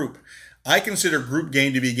and group. I consider group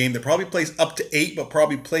game to be a game that probably plays up to 8, but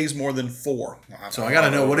probably plays more than 4. So I got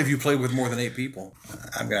to know, what have you played with more than 8 people?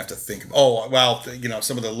 I'm going to have to think. Oh, well,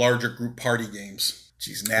 some of the larger group party games.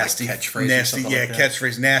 Jeez, nasty. Like catchphrase. Nasty, yeah, like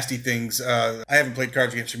catchphrase, nasty things. I haven't played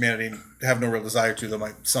Cards Against Humanity and have no real desire to, though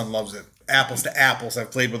my son loves it. Apples to Apples,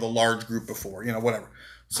 I've played with a large group before, whatever.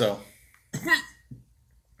 So,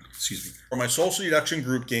 excuse me. For my social deduction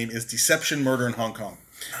group game is Deception, Murder in Hong Kong.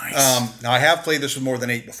 Nice. Now, I have played this with more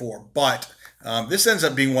than 8 before, but This ends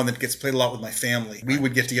up being one that gets played a lot with my family. We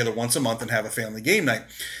would get together once a month and have a family game night.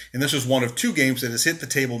 And this was one of 2 games that has hit the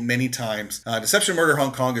table many times. Deception, Murder,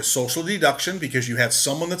 Hong Kong is social deduction because you have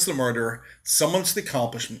someone that's the murderer, someone that's the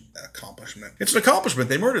accomplishment. It's an accomplishment.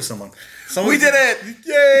 They murdered someone. We did it!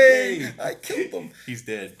 Yay! I killed them. He's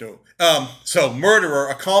dead. No. So murderer,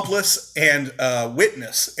 accomplice, and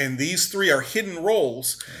witness. And these 3 are hidden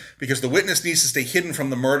roles because the witness needs to stay hidden from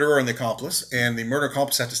the murderer and the accomplice, and the murderer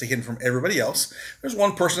accomplice have to stay hidden from everybody else. There's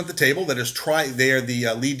one person at the table that is they are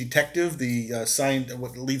the lead detective, the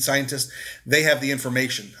lead scientist. They have the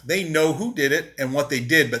information. They know who did it and what they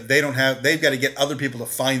did, but they've got to get other people to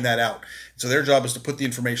find that out. So their job is to put the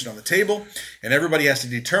information on the table, and everybody has to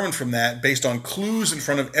determine from that, based on clues in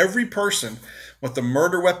front of every person, what the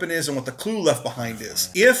murder weapon is and what the clue left behind is.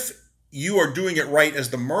 If you are doing it right as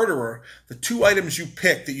the murderer, the 2 items you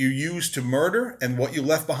pick that you use to murder and what you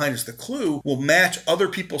left behind as the clue will match other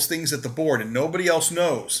people's things at the board and nobody else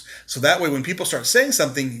knows. So that way when people start saying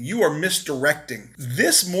something, you are misdirecting.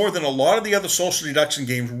 This, more than a lot of the other social deduction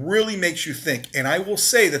games, really makes you think. And I will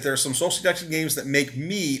say that there are some social deduction games that make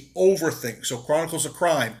me overthink. So Chronicles of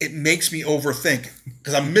Crime, it makes me overthink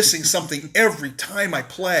because I'm missing something every time I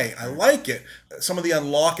play. I like it. Some of the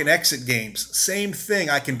unlock and exit games, same thing.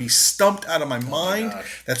 I can be stumped out of my mind.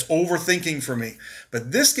 That's overthinking for me.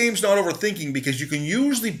 But this game's not overthinking because you can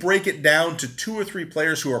usually break it down to 2 or 3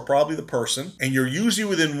 players who are probably the person, and you're usually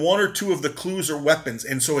within 1 or 2 of the clues or weapons.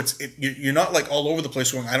 And so you're not like all over the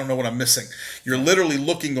place going, I don't know what I'm missing. You're literally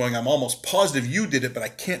looking, going, I'm almost positive you did it, but I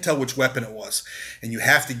can't tell which weapon it was. And you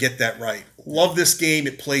have to get that right. Love this game.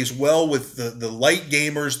 It plays well with the light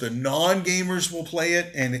gamers. The non-gamers will play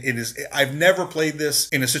it, and I've never played this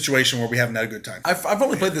in a situation where we haven't had a good time. I've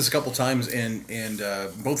only played this a couple times, and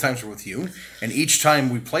both times were with you. And each time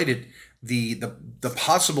we played it, the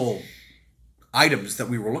possible items that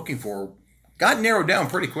we were looking for got narrowed down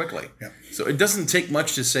pretty quickly. Yeah. So it doesn't take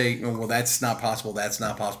much to say, well, that's not possible,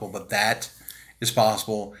 but that is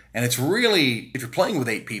possible. And it's really, if you're playing with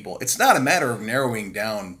 8 people, it's not a matter of narrowing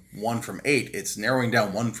down 1 from 8. It's narrowing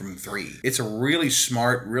down 1 from 3. It's a really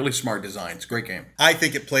smart design. It's a great game. I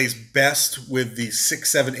think it plays best with the 6,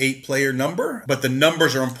 7, 8 player number, but the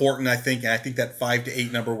numbers are important, I think, and I think that 5 to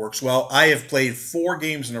 8 number works well. I have played 4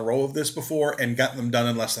 games in a row of this before and gotten them done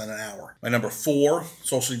in less than an hour. My number 4,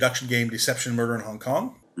 social deduction game, Deception, Murder in Hong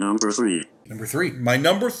Kong. Number 3. My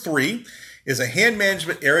number 3 is a hand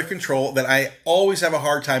management area control that I always have a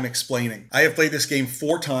hard time explaining. I have played this game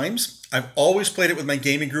 4 times. I've always played it with my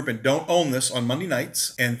gaming group and don't own this on Monday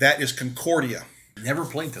nights, and that is Concordia. Never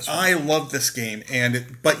played this one. I love this game,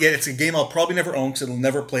 but yet it's a game I'll probably never own because it'll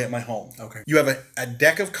never play at my home. Okay. You have a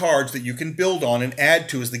deck of cards that you can build on and add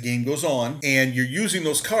to as the game goes on, and you're using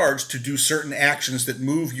those cards to do certain actions that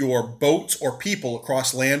move your boats or people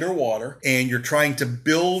across land or water, and you're trying to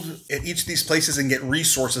build at each of these places and get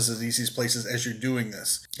resources at each of these places as you're doing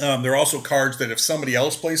this. There are also cards that if somebody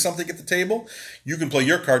else plays something at the table, you can play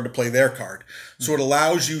your card to play their card. So it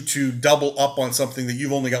allows you to double up on something that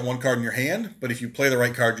you've only got 1 card in your hand, but if you play the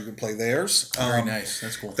right card, you can play theirs. Very nice.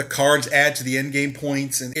 That's cool. The cards add to the end game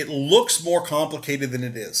points, and it looks more complicated than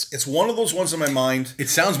it is. It's one of those ones in my mind. It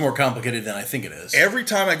sounds more complicated than I think it is. Every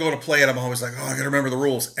time I go to play it, I'm always like, oh, I got to remember the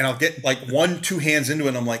rules. And I'll get like 1, 2 hands into it,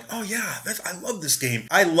 and I'm like, oh yeah, I love this game.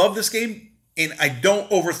 I love this game. And I don't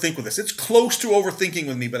overthink with this. It's close to overthinking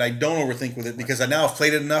with me, but I don't overthink with it because I now have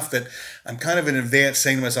played it enough that I'm kind of in advance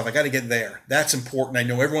saying to myself, I got to get there. That's important. I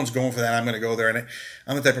know everyone's going for that. I'm going to go there. And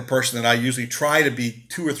I'm the type of person that I usually try to be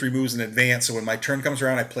 2 or 3 moves in advance. So when my turn comes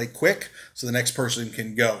around, I play quick so the next person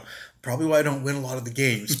can go. Probably why I don't win a lot of the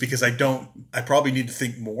games because I probably need to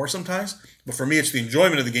think more sometimes. But for me, it's the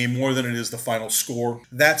enjoyment of the game more than it is the final score.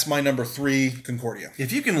 That's my number 3, Concordia.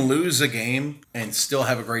 If you can lose a game and still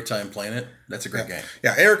have a great time playing it, that's a great game.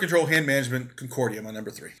 Yeah, area control, hand management, Concordia, my number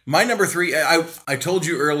 3. My number 3, I told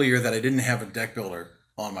you earlier that I didn't have a deck builder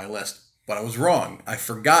on my list. But I was wrong. I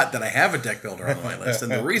forgot that I have a deck builder on my list.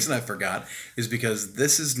 And the reason I forgot is because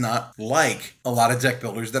this is not like a lot of deck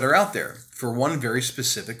builders that are out there for one very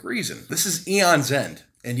specific reason. This is Aeon's End.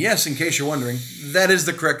 And yes, in case you're wondering, that is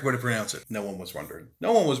the correct way to pronounce it. No one was wondering.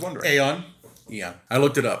 Aeon. Yeah, I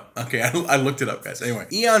looked it up. Okay, I looked it up, guys. Anyway,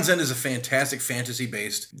 Aeon's End is a fantastic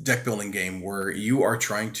fantasy-based deck building game where you are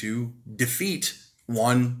trying to defeat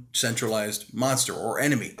one centralized monster or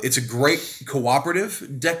enemy. It's a great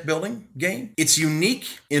cooperative deck building game. It's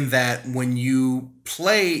unique in that when you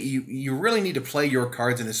play, you really need to play your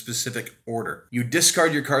cards in a specific order. You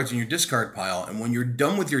discard your cards in your discard pile, and when you're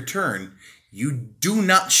done with your turn, you do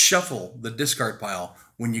not shuffle the discard pile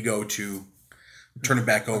when you go to turn it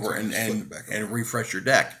back over and refresh your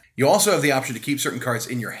deck. You also have the option to keep certain cards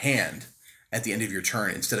in your hand at the end of your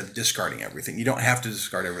turn instead of discarding everything. You don't have to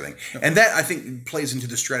discard everything. And that, I think, plays into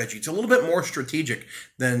the strategy. It's a little bit more strategic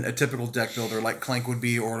than a typical deck builder like Clank would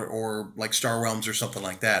be, or like Star Realms or something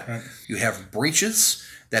like that. Right. You have breaches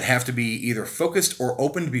that have to be either focused or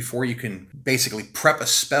opened before you can basically prep a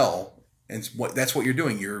spell. And that's what you're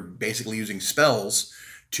doing. You're basically using spells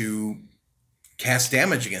to cast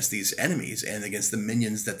damage against these enemies and against the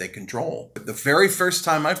minions that they control. The very first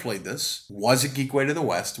time I played this was at Geekway to the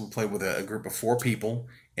West. We played with a group of 4 people,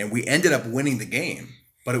 and we ended up winning the game.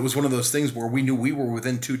 But it was one of those things where we knew we were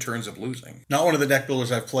within 2 turns of losing. Not one of the deck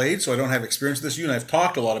builders I've played, so I don't have experience with this. You and I have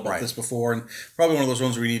talked a lot about this before, and probably one of those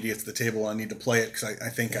ones where we need to get to the table and I need to play it because I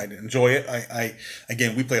think I'd enjoy it.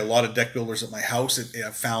 Again, we play a lot of deck builders at my house.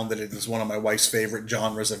 I've found that it is one of my wife's favorite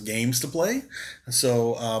genres of games to play.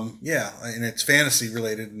 So, yeah, and it's fantasy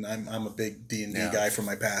related, and I'm a big D&D guy from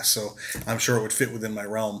my past, so I'm sure it would fit within my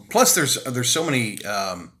realm. Plus, there's so many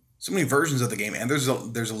versions of the game, and there's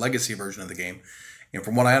a legacy version of the game. And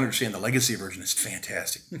from what I understand, the Legacy version is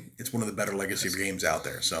fantastic. It's one of the better Legacy games out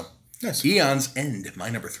there. So, Aeon's End, my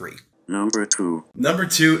number 3. Number 2. Number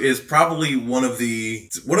 2 is probably one of the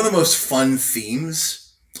most fun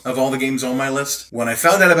themes of all the games on my list. When I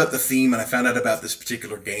found out about the theme and I found out about this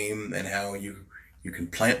particular game and how you can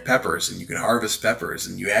plant peppers and you can harvest peppers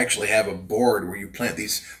and you actually have a board where you plant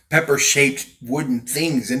these pepper-shaped wooden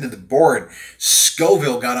things into the board,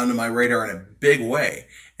 Scoville got onto my radar in a big way.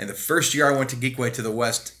 And the first year I went to Geekway to the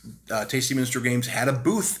West, Tasty Minstrel Games had a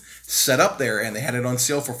booth set up there, and they had it on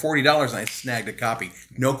sale for $40, and I snagged a copy.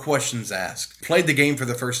 No questions asked. Played the game for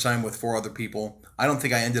the first time with 4 other people. I don't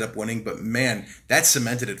think I ended up winning, but man, that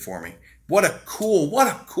cemented it for me. What a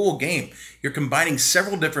cool game. You're combining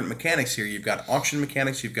several different mechanics here. You've got auction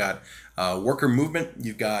mechanics, you've got worker movement,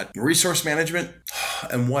 you've got resource management,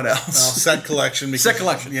 and what else? Set collection. Set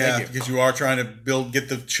collection, yeah, because you are trying to get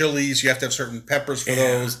the chilies. You have to have certain peppers for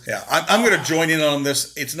those. Yeah, I'm going to join in on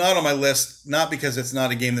this. It's not on my list, not because it's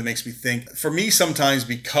not a game that makes me think. For me, sometimes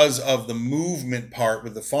because of the movement part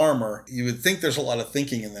with the farmer, you would think there's a lot of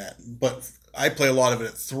thinking in that, but I play a lot of it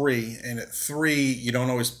at 3, and at 3, you don't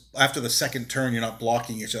always, after the second turn, you're not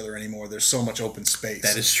blocking each other anymore. There's so much open space.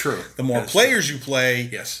 That is true. The more players you play,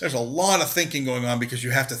 there's a lot of thinking going on because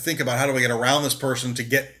you have to think about how do I get around this person to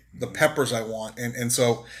get the peppers I want. And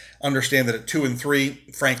so understand that at 2 and 3,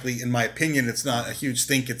 frankly, in my opinion, it's not a huge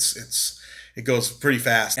think. It goes pretty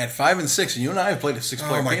fast. At 5 and 6, and you and I have played a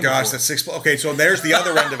 6-player game. Oh my gosh, that's 6. Okay, so there's the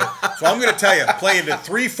other end of it. So I'm going to tell you, play it at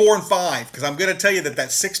 3, 4, and 5, because I'm going to tell you that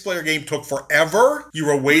 6-player game took forever. You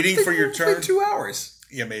were waiting for your turn. Like 2 hours.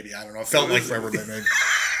 Yeah, maybe. I don't know. It felt like forever, but maybe.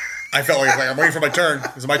 I felt like I'm waiting for my turn.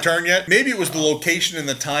 Is it my turn yet? Maybe it was the location and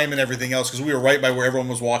the time and everything else, because we were right by where everyone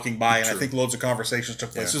was walking by, and I think loads of conversations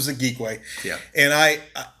took place. This was a Geekway. Yeah. And I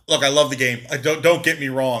love the game. Don't get me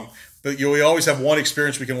wrong. But we always have one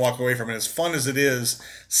experience we can walk away from. And as fun as it is,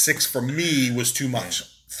 6 for me was too much.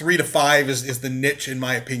 3 to 5 is the niche, in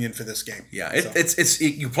my opinion, for this game. Yeah,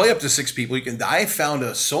 you play up to 6 people. I found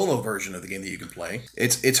a solo version of the game that you can play.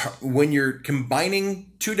 It's when you're combining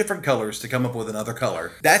 2 different colors to come up with another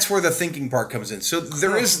color. That's where the thinking part comes in. So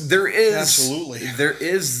there is absolutely there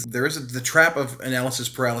is the trap of analysis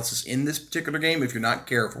paralysis in this particular game if you're not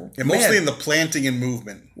careful. And mostly in the planting and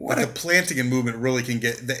movement. But the planting and movement really can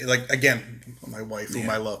get, like, again, my wife, whom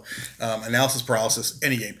I love, analysis paralysis,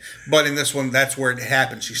 any game. But in this one, that's where it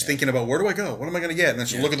happens. She's thinking about, where do I go? What am I going to get? And then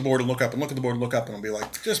she'll look at the board and look up, and look at the board and look up, and I'll be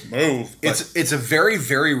like, just move. But it's a very,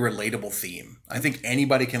 very relatable theme. I think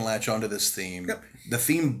anybody can latch onto this theme. Yep. The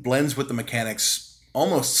theme blends with the mechanics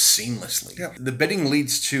almost seamlessly. Yep. The bidding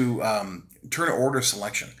leads to turn order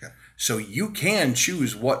selection. Yep. So you can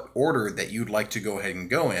choose what order that you'd like to go ahead and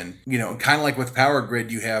go in. You know, kind of like with Power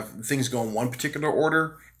Grid, you have things go in one particular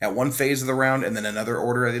order at one phase of the round, and then another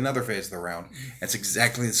order at another phase of the round. That's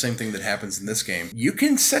exactly the same thing that happens in this game. You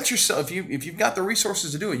can set yourself, if you've got the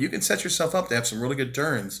resources to do it, you can set yourself up to have some really good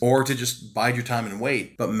turns, or to just bide your time and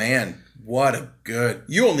wait. But man, what a good...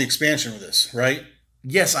 You own the expansion with this, right?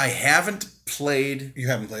 Yes, I haven't played... You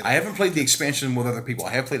haven't played it? I haven't played the expansion with other people.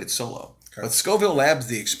 I have played it solo. Okay. But Scoville Labs,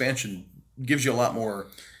 the expansion, gives you a lot more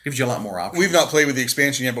options. We've not played with the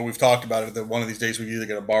expansion yet, but we've talked about it. That one of these days we either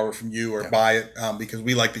get a borrow from you or buy it because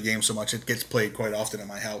we like the game so much. It gets played quite often in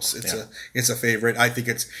my house. It's a favorite. I think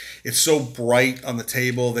it's so bright on the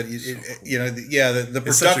table that the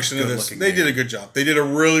production of this, they did a good job. They did a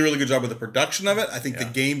really, really good job with the production of it. I think the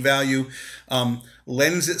game value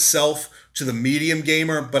lends itself to the medium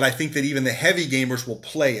gamer, but I think that even the heavy gamers will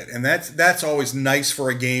play it, and that's always nice for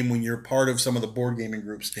a game when you're part of some of the board gaming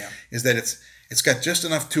groups. Yeah. Is that it's It's got just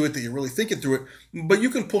enough to it that you're really thinking through it. But you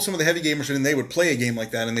can pull some of the heavy gamers in and they would play a game like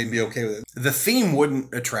that and they'd be okay with it. The theme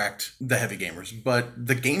wouldn't attract the heavy gamers, but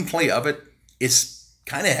the gameplay of it is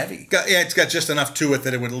kind of heavy. Yeah, it's got just enough to it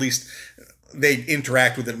that it would at least they'd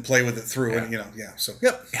interact with it and play with it through. And, so,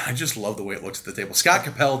 yep. Yeah, I just love the way it looks at the table. Scott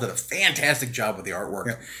Capel did a fantastic job with the artwork.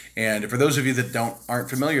 Yep. And for those of you that aren't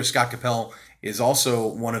familiar, Scott Capel is also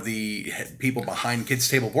one of the people behind Kids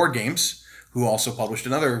Table Board Games, who also published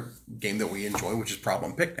another game that we enjoy, which is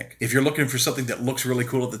Problem Picnic. If you're looking for something that looks really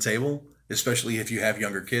cool at the table, especially if you have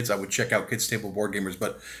younger kids, I would check out Kids Table Board Gamers.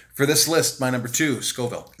 But for this list, my number 2,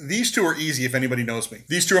 Scoville. These two are easy if anybody knows me.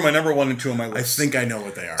 These two are my number 1 and 2 on my list. I think I know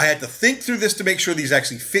what they are. I had to think through this to make sure these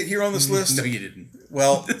actually fit here on this list. No, you didn't.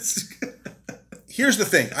 Well, here's the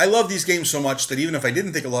thing. I love these games so much that even if I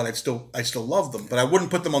didn't think a lot, I'd still love them. But I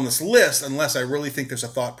wouldn't put them on this list unless I really think there's a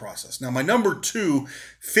thought process. Now, my number 2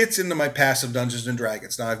 fits into my passive Dungeons &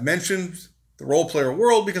 Dragons. Now, I've mentioned the role player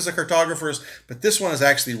world because of Cartographers, but this one is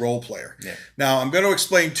actually role player. Yeah. Now, I'm going to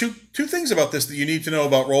explain two things about this that you need to know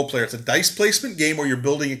about role player. It's a dice placement game where you're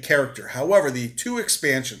building a character. However, the 2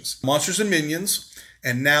 expansions, Monsters and Minions,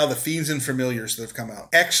 and now the Fiends and Familiars that have come out.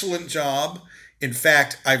 Excellent job. In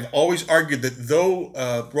fact, I've always argued that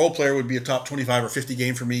though role player would be a top 25 or 50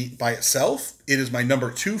 game for me by itself, it is my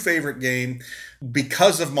number 2 favorite game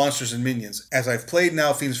because of Monsters and Minions. As I've played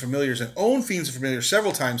now Fiends and Familiars and owned Fiends and Familiars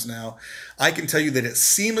several times now, I can tell you that it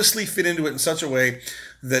seamlessly fit into it in such a way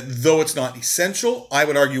that though it's not essential, I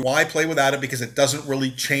would argue why play without it because it doesn't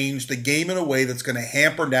really change the game in a way that's going to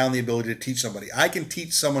hamper down the ability to teach somebody. I can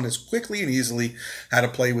teach someone as quickly and easily how to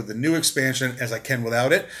play with the new expansion as I can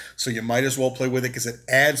without it, so you might as well play with it because it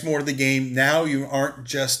adds more to the game. Now you aren't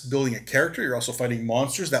just building a character, you're also fighting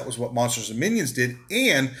monsters. That was what Monsters and Minions did,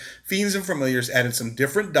 and Fiends and Familiars added some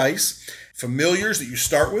different dice. Familiars that you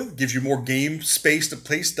start with gives you more game space to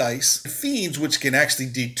place dice. Fiends, which can actually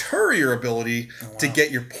deter your ability to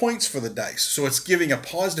get your points for the dice. So it's giving a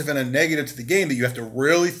positive and a negative to the game that you have to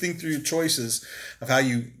really think through your choices of how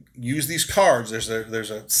you use these cards. There's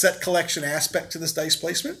a set collection aspect to this dice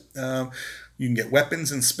placement. You can get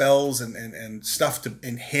weapons and spells and stuff to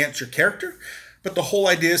enhance your character. But the whole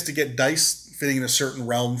idea is to get dice fitting in a certain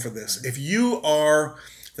realm for this. If you are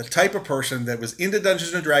the type of person that was into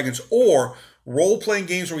Dungeons & Dragons or role-playing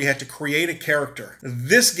games where you had to create a character,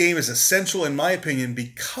 this game is essential in my opinion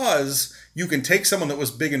because you can take someone that was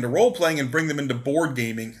big into role-playing and bring them into board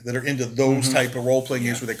gaming that are into those type of role-playing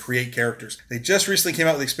games where they create characters. They just recently came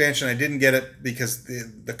out with the expansion. I didn't get it because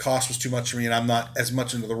the cost was too much for me and I'm not as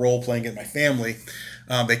much into the role-playing in my family.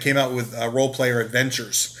 They came out with Role Player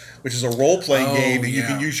Adventures, which is a role-playing game and you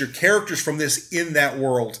can use your characters from this in that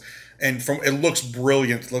world. And it looks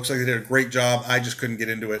brilliant. It looks like they did a great job. I just couldn't get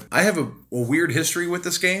into it. I have a weird history with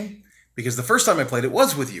this game because the first time I played it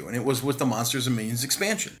was with you, and it was with the Monsters and Minions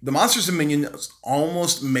expansion. The Monsters and Minions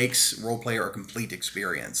almost makes role player a complete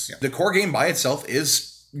experience. Yeah. The core game by itself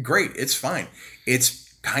is great. It's fine.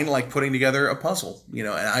 It's kind of like putting together a puzzle, and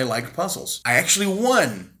I like puzzles. I actually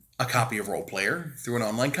won a copy of Role Player through an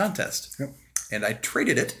online contest, and I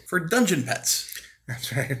traded it for Dungeon Pets.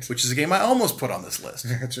 That's right. Which is a game I almost put on this list.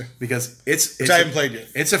 Gotcha. Because it's I haven't played yet.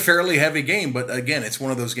 It's a fairly heavy game, but again, it's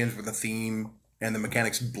one of those games where the theme and the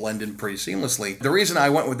mechanics blend in pretty seamlessly. The reason I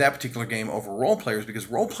went with that particular game over Role Player is because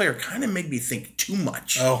Role Player kind of made me think too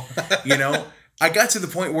much. Oh. I got to the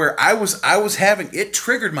point where I was having, it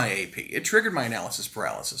triggered my AP. It triggered my analysis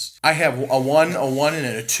paralysis. I have a 1, and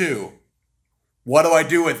a 2. What do I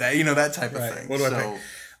do with that? That type of thing. What do I pick?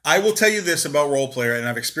 I will tell you this about Role Player, and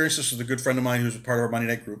I've experienced this with a good friend of mine who's a part of our Monday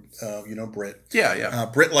Night group, Britt. Yeah.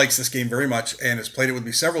 Britt likes this game very much and has played it with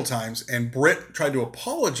me several times, and Britt tried to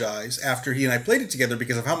apologize after he and I played it together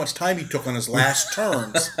because of how much time he took on his last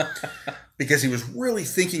turns. Because he was really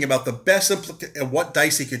thinking about the best what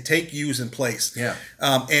dice he could take, use, and place. Yeah.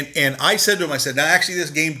 And I said to him, now actually this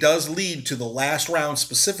game does lead to the last round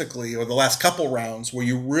specifically, or the last couple rounds, where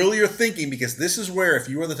you really are thinking, because this is where, if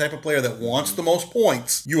you are the type of player that wants the most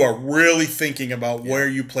points, you are really thinking about where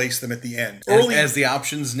you place them at the end. As the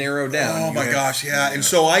options narrow down. Oh my gosh, yeah. And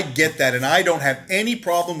so I get that, and I don't have any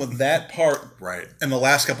problem with that part in the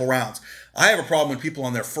last couple rounds. I have a problem when people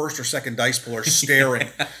on their first or second dice pull are staring.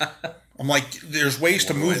 I'm like, there's ways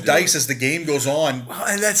to move dice as the game goes on. Well,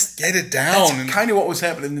 and get it down. That's kind of what was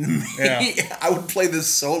happening to me. Yeah. I would play this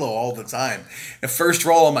solo all the time. At first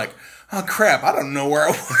roll, I'm like, oh crap, I don't know where I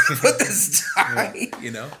want to put this die.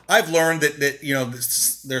 You know, I've learned that you know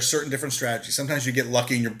there's certain different strategies. Sometimes you get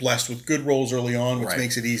lucky and you're blessed with good rolls early on, which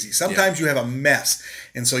makes it easy. Sometimes you have a mess,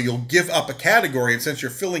 and so you'll give up a category. And since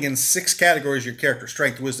you're filling in 6 categories, your character: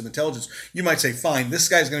 strength, wisdom, intelligence, you might say, fine, this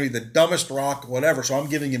guy's going to be the dumbest rock, whatever. So I'm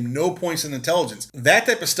giving him no points in intelligence. That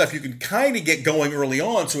type of stuff you can kind of get going early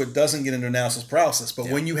on, so it doesn't get into analysis paralysis. But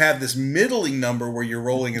when you have this middling number where you're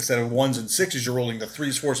rolling instead of 1s and 6s, you're rolling the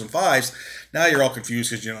 3s, 4s, and 5s. Now you're all confused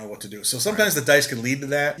because you don't know what to do. So sometimes the dice can lead to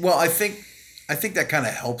that. Well, I think that kind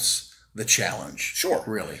of helps the challenge. Sure.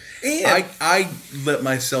 Really. And I let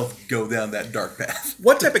myself go down that dark path.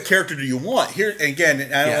 What type of character do you want? Here, again,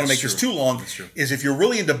 I don't want to make this too long, is if you're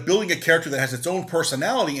really into building a character that has its own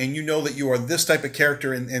personality and you know that you are this type of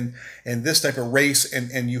character and this type of race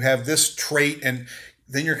and you have this trait, and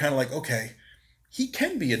then you're kind of like, okay, he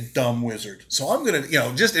can be a dumb wizard. So I'm going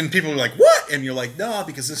to, and people are like, what? And you're like, nah,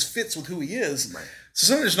 because this fits with who he is. Right. So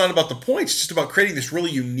sometimes it's not about the points. It's just about creating this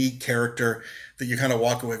really unique character that you kind of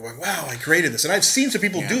walk away going, wow, I created this. And I've seen some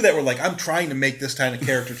people do that where like, I'm trying to make this kind of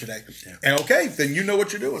character today. And okay, then you know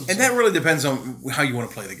what you're doing. And that really depends on how you want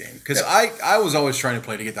to play the game. Because I was always trying to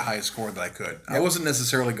play to get the highest score that I could. I wasn't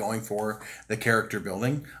necessarily going for the character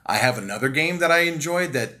building. I have another game that I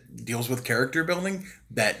enjoyed that deals with character building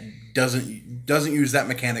that doesn't use that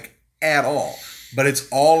mechanic at all. But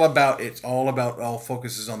all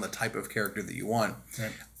focuses on the type of character that you want.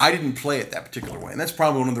 Right. I didn't play it that particular way, and that's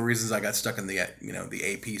probably one of the reasons I got stuck in the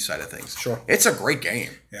AP side of things. Sure, it's a great game.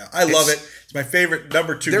 Yeah, I love it. It's my favorite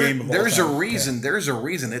 #2 game of all time. There's a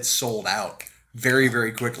reason it's sold out very,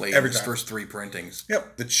 very quickly in its first 3 printings.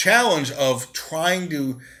 Yep, the challenge of trying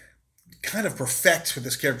to kind of perfect what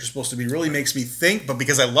this character is supposed to be really makes me think, but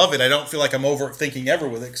because I love it, I don't feel like I'm overthinking ever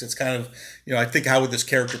with it, because it's kind of, I think, how would this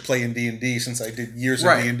character play in D&D, since I did years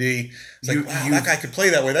of D&D. It's like, wow, that guy could play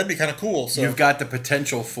that way. That'd be kind of cool. So you've got the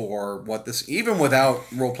potential for what this, even without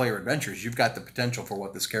role-player adventures, you've got the potential for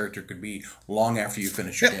what this character could be long after you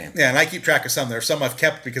finish your game. Yeah, and I keep track of some. There are some I've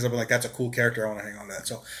kept because I've been like, that's a cool character, I want to hang on to that.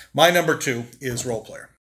 So my #2 is role-player.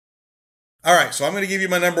 All right, so I'm going to give you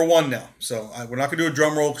my #1 now. So we're not going to do a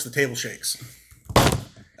drum roll because the table shakes.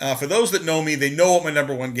 For those that know me, they know what my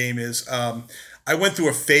 #1 game is. I went through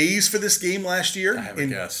a phase for this game last year in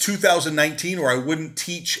 2019 where I wouldn't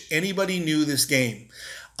teach anybody new this game.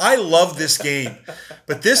 I love this game,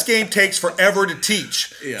 but this game takes forever to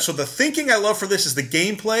teach. Yeah. So the thinking I love for this is the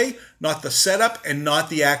gameplay, not the setup, and not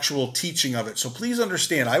the actual teaching of it. So please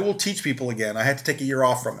understand, I will teach people again. I had to take a year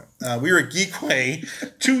off from it. We were at Geekway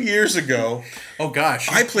 2 years ago. Oh, gosh.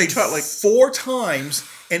 I played like 4 times,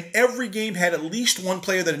 and every game had at least one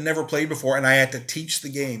player that had never played before, and I had to teach the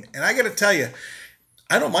game. And I got to tell you,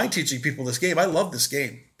 I don't mind teaching people this game. I love this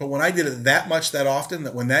game. But when I did it that much, that often,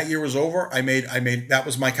 that when that year was over, I made that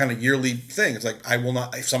was my kind of yearly thing. It's like, I will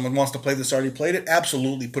not, if someone wants to play this, already played it,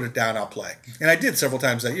 absolutely put it down, I'll play. And I did several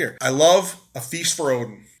times that year. I love A Feast for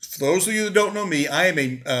Odin. For those of you that don't know me, I am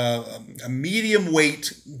a medium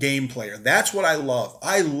weight game player. That's what I love.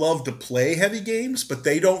 I love to play heavy games, but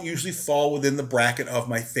they don't usually fall within the bracket of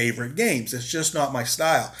my favorite games. It's just not my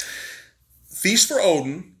style. Feast for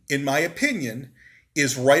Odin, in my opinion,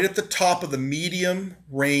 is right at the top of the medium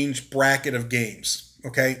range bracket of games,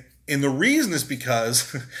 okay? And the reason is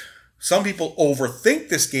because some people overthink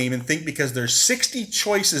this game and think because there's 60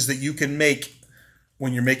 choices that you can make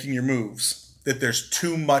when you're making your moves, that there's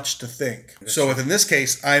too much to think. So in this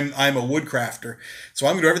case, I'm a woodcrafter. So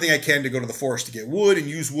I'm going to do everything I can to go to the forest to get wood and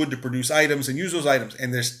use wood to produce items and use those items.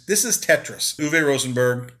 And this is Tetris. Uwe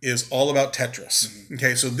Rosenberg is all about Tetris. Mm-hmm.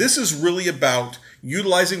 Okay, so this is really about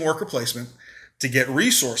utilizing worker placement to get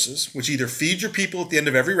resources, which either feed your people at the end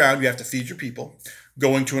of every round, you have to feed your people,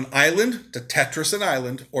 going to an island to Tetris an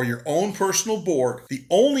island, or your own personal board. The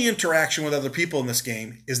only interaction with other people in this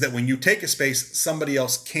game is that when you take a space, somebody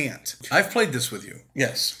else can't. I've played this with you.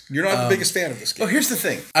 Yes. You're not the biggest fan of this game. Well, here's the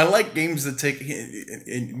thing. I like games that take...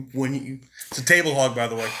 It's a table hog, by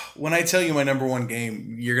the way. When I tell you my #1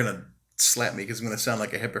 game, you're going to slap me because I'm going to sound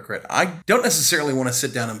like a hypocrite. I don't necessarily want to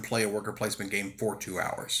sit down and play a worker placement game for 2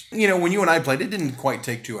 hours. When you and I played, it didn't quite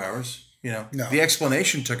take 2 hours. No. The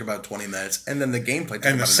explanation took about 20 minutes, and then the gameplay took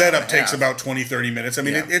and the setup takes about 20, 30 minutes. I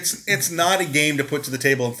mean, it's not a game to put to the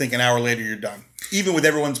table and think an hour later you're done. Even with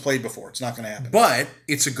everyone's played before, it's not going to happen. But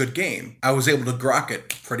it's a good game. I was able to grok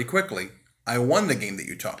it pretty quickly. I won the game that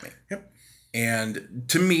you taught me. Yep. And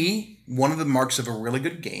to me, one of the marks of a really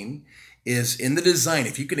good game is in the design.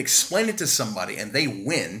 If you can explain it to somebody and they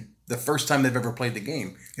win the first time they've ever played the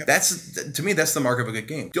game, to me, that's the mark of a good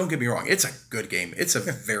game. Don't get me wrong. It's a good game. It's a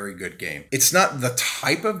very good game. It's not the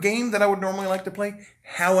type of game that I would normally like to play.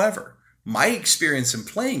 However, my experience in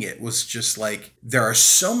playing it was just like, there are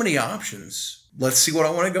so many options. Let's see what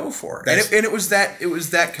I want to go for. And it was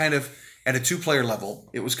that kind of, at a 2-player level,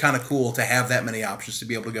 it was kind of cool to have that many options to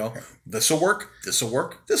be able to go, this will work, this will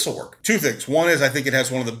work, this will work. 2 things. One is I think it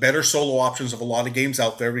has one of the better solo options of a lot of games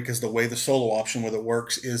out there, because the way the solo option with it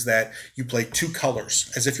works is that you play 2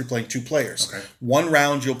 colors as if you're playing 2 players. Okay. One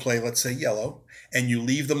round you'll play, let's say, yellow, and you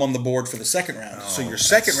leave them on the board for the second round. So your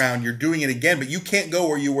second round, you're doing it again, but you can't go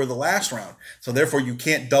where you were the last round. So therefore, you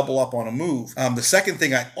can't double up on a move. The second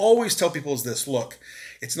thing I always tell people is this: look,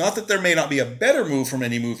 it's not that there may not be a better move from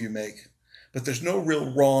any move you make, but there's no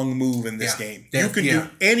real wrong move in this game. You can do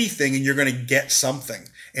anything and you're going to get something.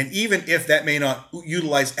 And even if that may not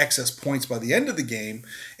utilize excess points by the end of the game,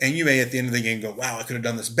 and you may at the end of the game go, wow, I could have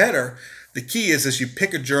done this better, the key is you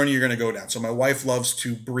pick a journey you're going to go down. So my wife loves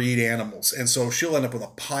to breed animals, and so she'll end up with a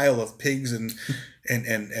pile of pigs and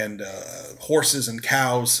horses and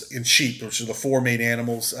cows and sheep, which are the 4 main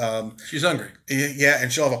animals. She's hungry. Yeah,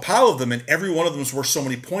 and she'll have a pile of them, and every one of them is worth so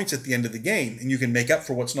many points at the end of the game, and you can make up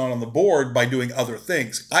for what's not on the board by doing other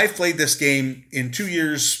things. I've played this game in 2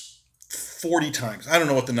 years 40 times. I don't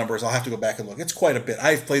know what the number is. I'll have to go back and look. It's quite a bit.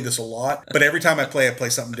 I've played this a lot, but every time I play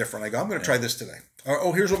something different. I go, I'm going to try this today.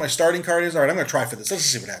 Oh, here's what my starting card is. All right, I'm going to try for this. Let's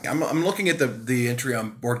see what happens. I'm looking at the entry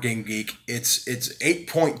on Board Game Geek. It's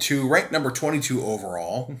 8.2, ranked number 22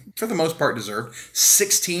 overall. For the most part deserved.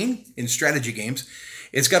 16 in strategy games.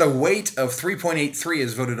 It's got a weight of 3.83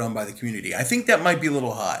 as voted on by the community. I think that might be a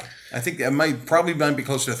little high. I think that might be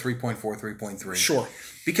closer to 3.4, 3.3. Sure.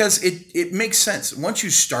 Because it makes sense. Once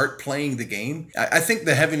you start playing the game, I think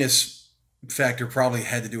the heaviness factor probably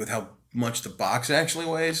had to do with how much the box actually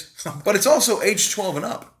weighs. But it's also age 12 and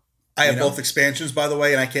up. I have both expansions, by the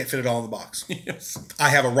way, and I can't fit it all in the box. Yes. I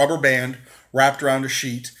have a rubber band wrapped around a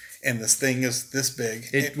sheet, and this thing is this big.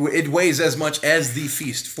 It weighs as much as the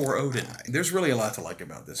Feast for Odin. There's really a lot to like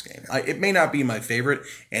about this game. It may not be my favorite,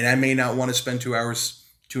 and I may not want to spend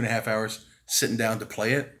 2.5 hours sitting down to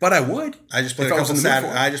play it, but I would. I just played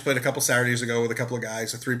a couple Saturdays ago with a couple of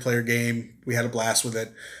guys, a 3-player game. We had a blast with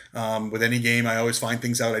it. With any game, I always find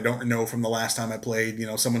things out I don't know from the last time I played. You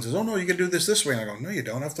know, someone says, "Oh no, you can do this way," and I go, "No, you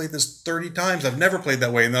don't. I've played this 30 times. I've never played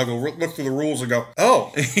that way." And they'll go look through the rules and go,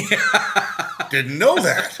 "Oh, didn't know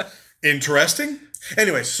that. Interesting."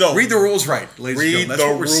 Anyway, so read the rules right, ladies and gentlemen. That's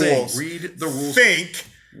what we're saying. Read the rules. Think.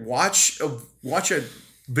 Watch a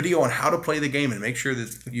video on how to play the game and make sure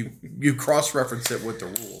that you cross-reference it with the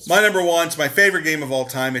rules. My number 1, it's my favorite game of all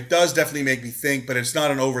time. It does definitely make me think, but it's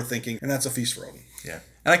not an overthinking, and that's A Feast for Odin. Yeah.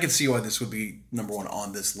 And I can see why this would be number 1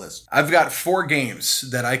 on this list. I've got 4 games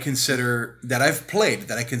that I've played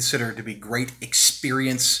that I consider to be great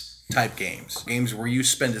experience type games. Games where you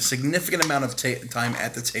spend a significant amount of time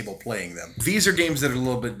at the table playing them. These are games that are a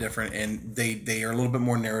little bit different, and they are a little bit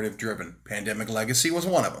more narrative driven. Pandemic Legacy was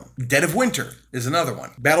one of them. Dead of Winter is another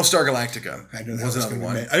one. Battlestar Galactica was another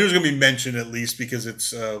one. I knew it was going to be mentioned at least because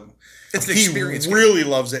it's an experience game. He really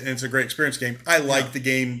loves it, and it's a great experience game. I like the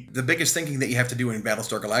game. The biggest thinking that you have to do in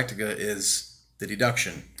Battlestar Galactica is the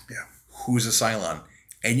deduction. Yeah. Who's a Cylon?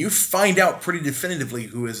 And you find out pretty definitively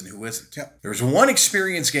who is and who isn't. Yeah. There's one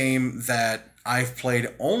experience game that I've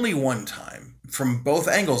played only one time. From both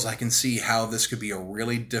angles, I can see how this could be a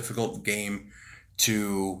really difficult game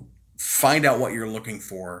to find out what you're looking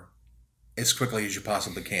for as quickly as you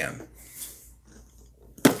possibly can.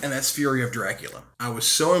 And that's Fury of Dracula. I was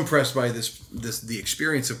so impressed by the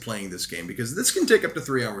experience of playing this game, because this can take up to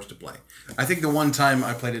 3 hours to play. I think the one time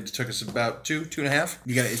I played it took us about 2.5.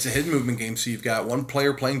 It's a hidden movement game, so you've got one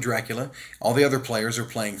player playing Dracula. All the other players are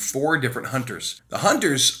playing 4 different hunters. The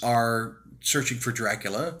hunters are searching for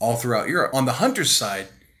Dracula all throughout Europe. On the hunter's side,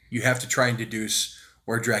 you have to try and deduce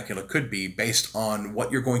where Dracula could be based on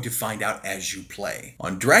what you're going to find out as you play.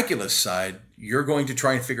 On Dracula's side, you're going to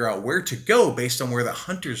try and figure out where to go based on where the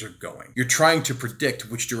hunters are going. You're trying to predict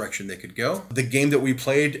which direction they could go. The game that we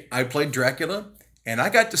played, I played Dracula, and I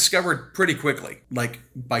got discovered pretty quickly, like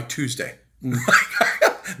by Tuesday.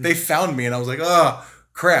 They found me, and I was like, oh,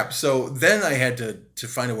 crap. So then I had to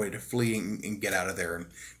find a way to flee and get out of there and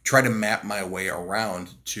try to map my way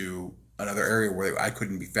around to another area where I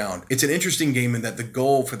couldn't be found. It's an interesting game in that the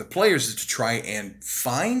goal for the players is to try and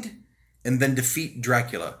find and then defeat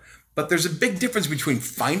Dracula. But there's a big difference between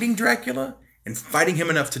finding Dracula and fighting him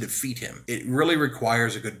enough to defeat him. It really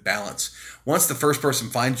requires a good balance. Once the first person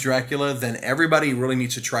finds Dracula, then everybody really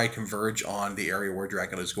needs to try converge on the area where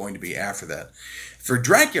Dracula is going to be after that. For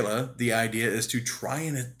Dracula, the idea is to try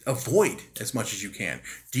and avoid as much as you can.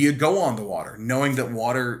 Do you go on the water, knowing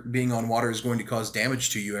that being on water is going to cause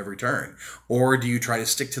damage to you every turn? Or do you try to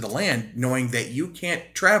stick to the land, knowing that you can't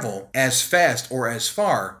travel as fast or as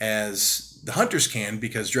far as the hunters can,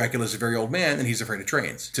 because Dracula's a very old man and he's afraid of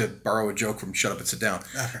trains, to borrow a joke from Shut Up and Sit Down.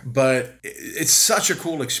 But it's such a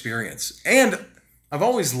cool experience. And I've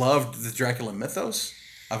always loved the Dracula mythos.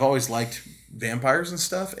 I've always liked vampires and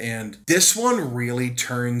stuff, and this one really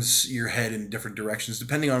turns your head in different directions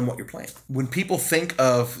depending on what you're playing. When people think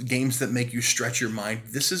of games that make you stretch your mind,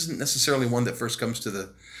 this isn't necessarily one that first comes to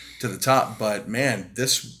the top, but man,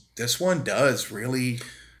 this one does really.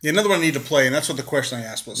 Yeah, another one I need to play, and that's what the question I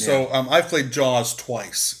asked was. Yeah. So I've played Jaws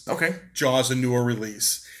twice. Okay. Jaws, a newer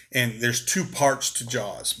release. And there's two parts to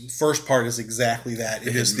Jaws. The first part is exactly that.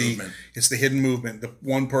 It's the hidden movement. The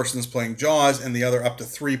one person is playing Jaws, and the other up to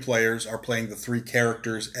 3 players are playing the 3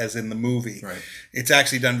 characters as in the movie. Right. It's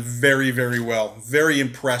actually done very, very well. Very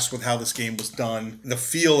impressed with how this game was done. The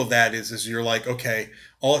feel of that is you're like, okay,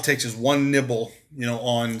 all it takes is one nibble,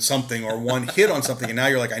 on something, or one hit on something, and now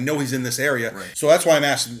you're like, I know he's in this area. Right. So that's why I'm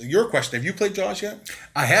asking your question. Have you played Jaws yet?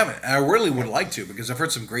 I haven't. I really would like to, because I've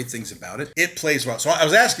heard some great things about it. It plays well. So I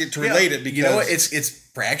was asking to relate it because it's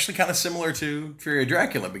actually kind of similar to Fury of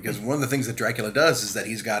Dracula, because one of the things that Dracula does is that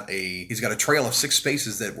he's got a trail of 6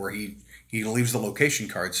 spaces where he leaves the location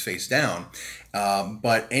cards face down.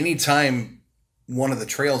 But anytime one of the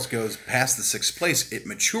trails goes past the 6th place, it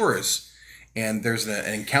matures. And there's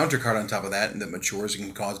an encounter card on top of that matures and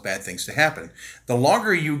can cause bad things to happen. The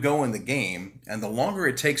longer you go in the game, and the longer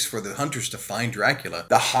it takes for the hunters to find Dracula,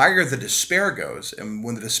 the higher the despair goes. And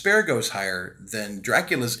when the despair goes higher, then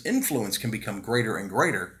Dracula's influence can become greater and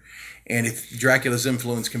greater. And if Dracula's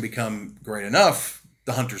influence can become great enough,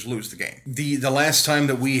 the hunters lose the game. The last time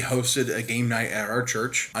that we hosted a game night at our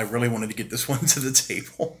church, I really wanted to get this one to the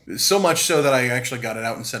table. So much so that I actually got it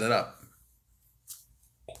out and set it up.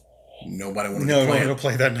 Nobody wanted to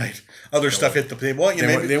play that night. Other stuff hit the table. Well,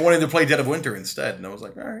 they wanted to play Dead of Winter instead, and I was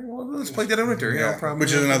like, all right, well, let's play Dead of Winter. Yeah,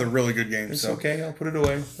 which is another really good game. It's okay. I'll put it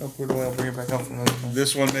away. I'll bring it back out for another time.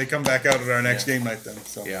 This one may come back out at our next game night then.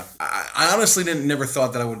 So yeah, I honestly never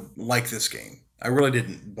thought that I would like this game. I really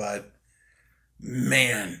didn't, but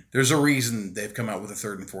man, there's a reason they've come out with a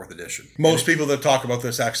 3rd and 4th edition. Most people that talk about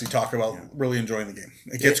this actually talk about really enjoying the game.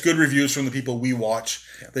 It gets good reviews from the people we watch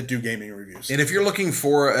that do gaming reviews. And if you're looking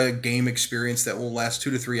for a game experience that will last 2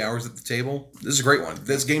 to 3 hours at the table, this is a great one.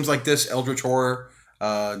 There's games like this, Eldritch Horror,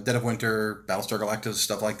 Dead of Winter, Battlestar Galactica,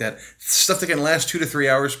 stuff like that. Stuff that can last 2 to 3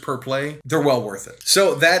 hours per play. They're well worth it.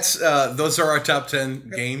 So those are our top 10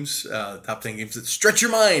 games. Top 10 games that stretch your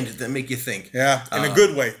mind, that make you think. Yeah, in a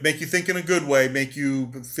good way. Make you think in a good way. Make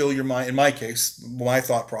you fill your mind. In my case, my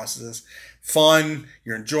thought process is fun.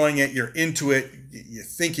 You're enjoying it. You're into it. You're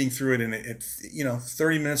thinking through it, and it's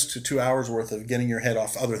 30 minutes to 2 hours worth of getting your head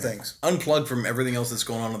off other things. Unplug from everything else that's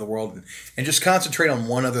going on in the world, and just concentrate on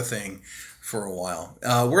one other thing for a while.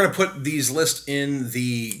 We're going to put these lists in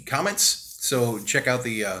the comments, so check out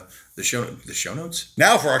the show notes.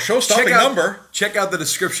 Now for our show-stopping number. Check out the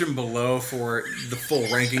description below for the full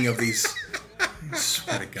ranking of these. I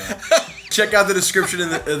swear to God. Check out the description in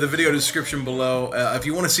the video description below. If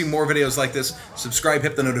you want to see more videos like this, subscribe,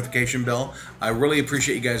 hit the notification bell. I really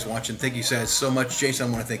appreciate you guys watching. Thank you guys so much. Jason, I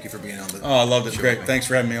want to thank you for being on the I loved it. Great. Thanks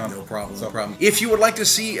for having me on. No problem. If you would like to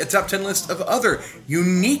see a top 10 list of other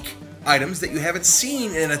unique items that you haven't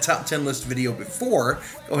seen in a top 10 list video before,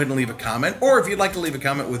 go ahead and leave a comment. Or if you'd like to leave a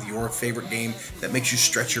comment with your favorite game that makes you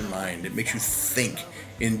stretch your mind, it makes you think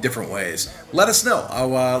in different ways, let us know.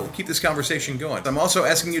 I'll keep this conversation going. I'm also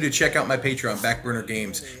asking you to check out my Patreon, Backburner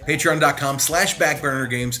Games.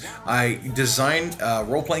 Patreon.com/BackburnerGames. I design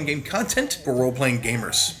role-playing game content for role-playing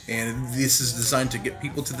gamers. And this is designed to get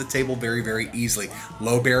people to the table very, very easily.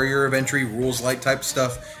 Low barrier of entry, rules light type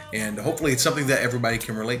stuff. And hopefully it's something that everybody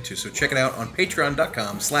can relate to. So check it out on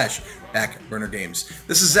Patreon.com/BackburnerGames.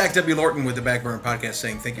 This is Zach W. Lorton with the Backburner Podcast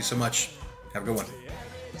saying thank you so much. Have a good one.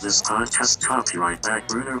 This podcast copyright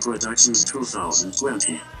Backburner Productions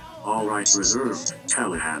 2020. All rights reserved,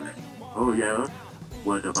 Callahan. Oh yeah?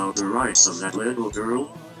 What about the rights of that little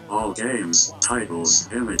girl? All games, titles,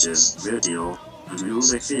 images, video, and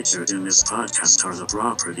music featured in this podcast are the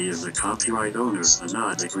property of the copyright owners and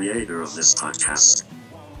not the creator of this podcast.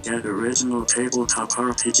 Get original tabletop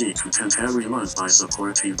RPG content every month by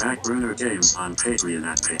supporting Backburner Games on Patreon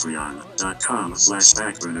at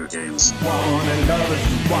patreon.com/backburnergames. Want it,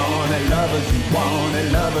 lovers, you want it, lovers, you want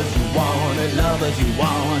it, lovers, you want it, lovers, you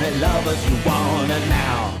want it, lovers, you want it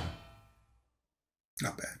now.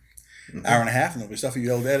 Not bad. Hour and a half, and there'll be stuff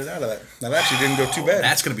you'll edit out of that. That actually didn't go too bad.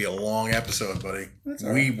 That's going to be a long episode, buddy. That's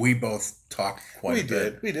all right. We both talked quite a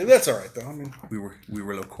bit. We did. That's all right, though. I mean, We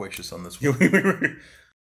were loquacious on this yeah, one.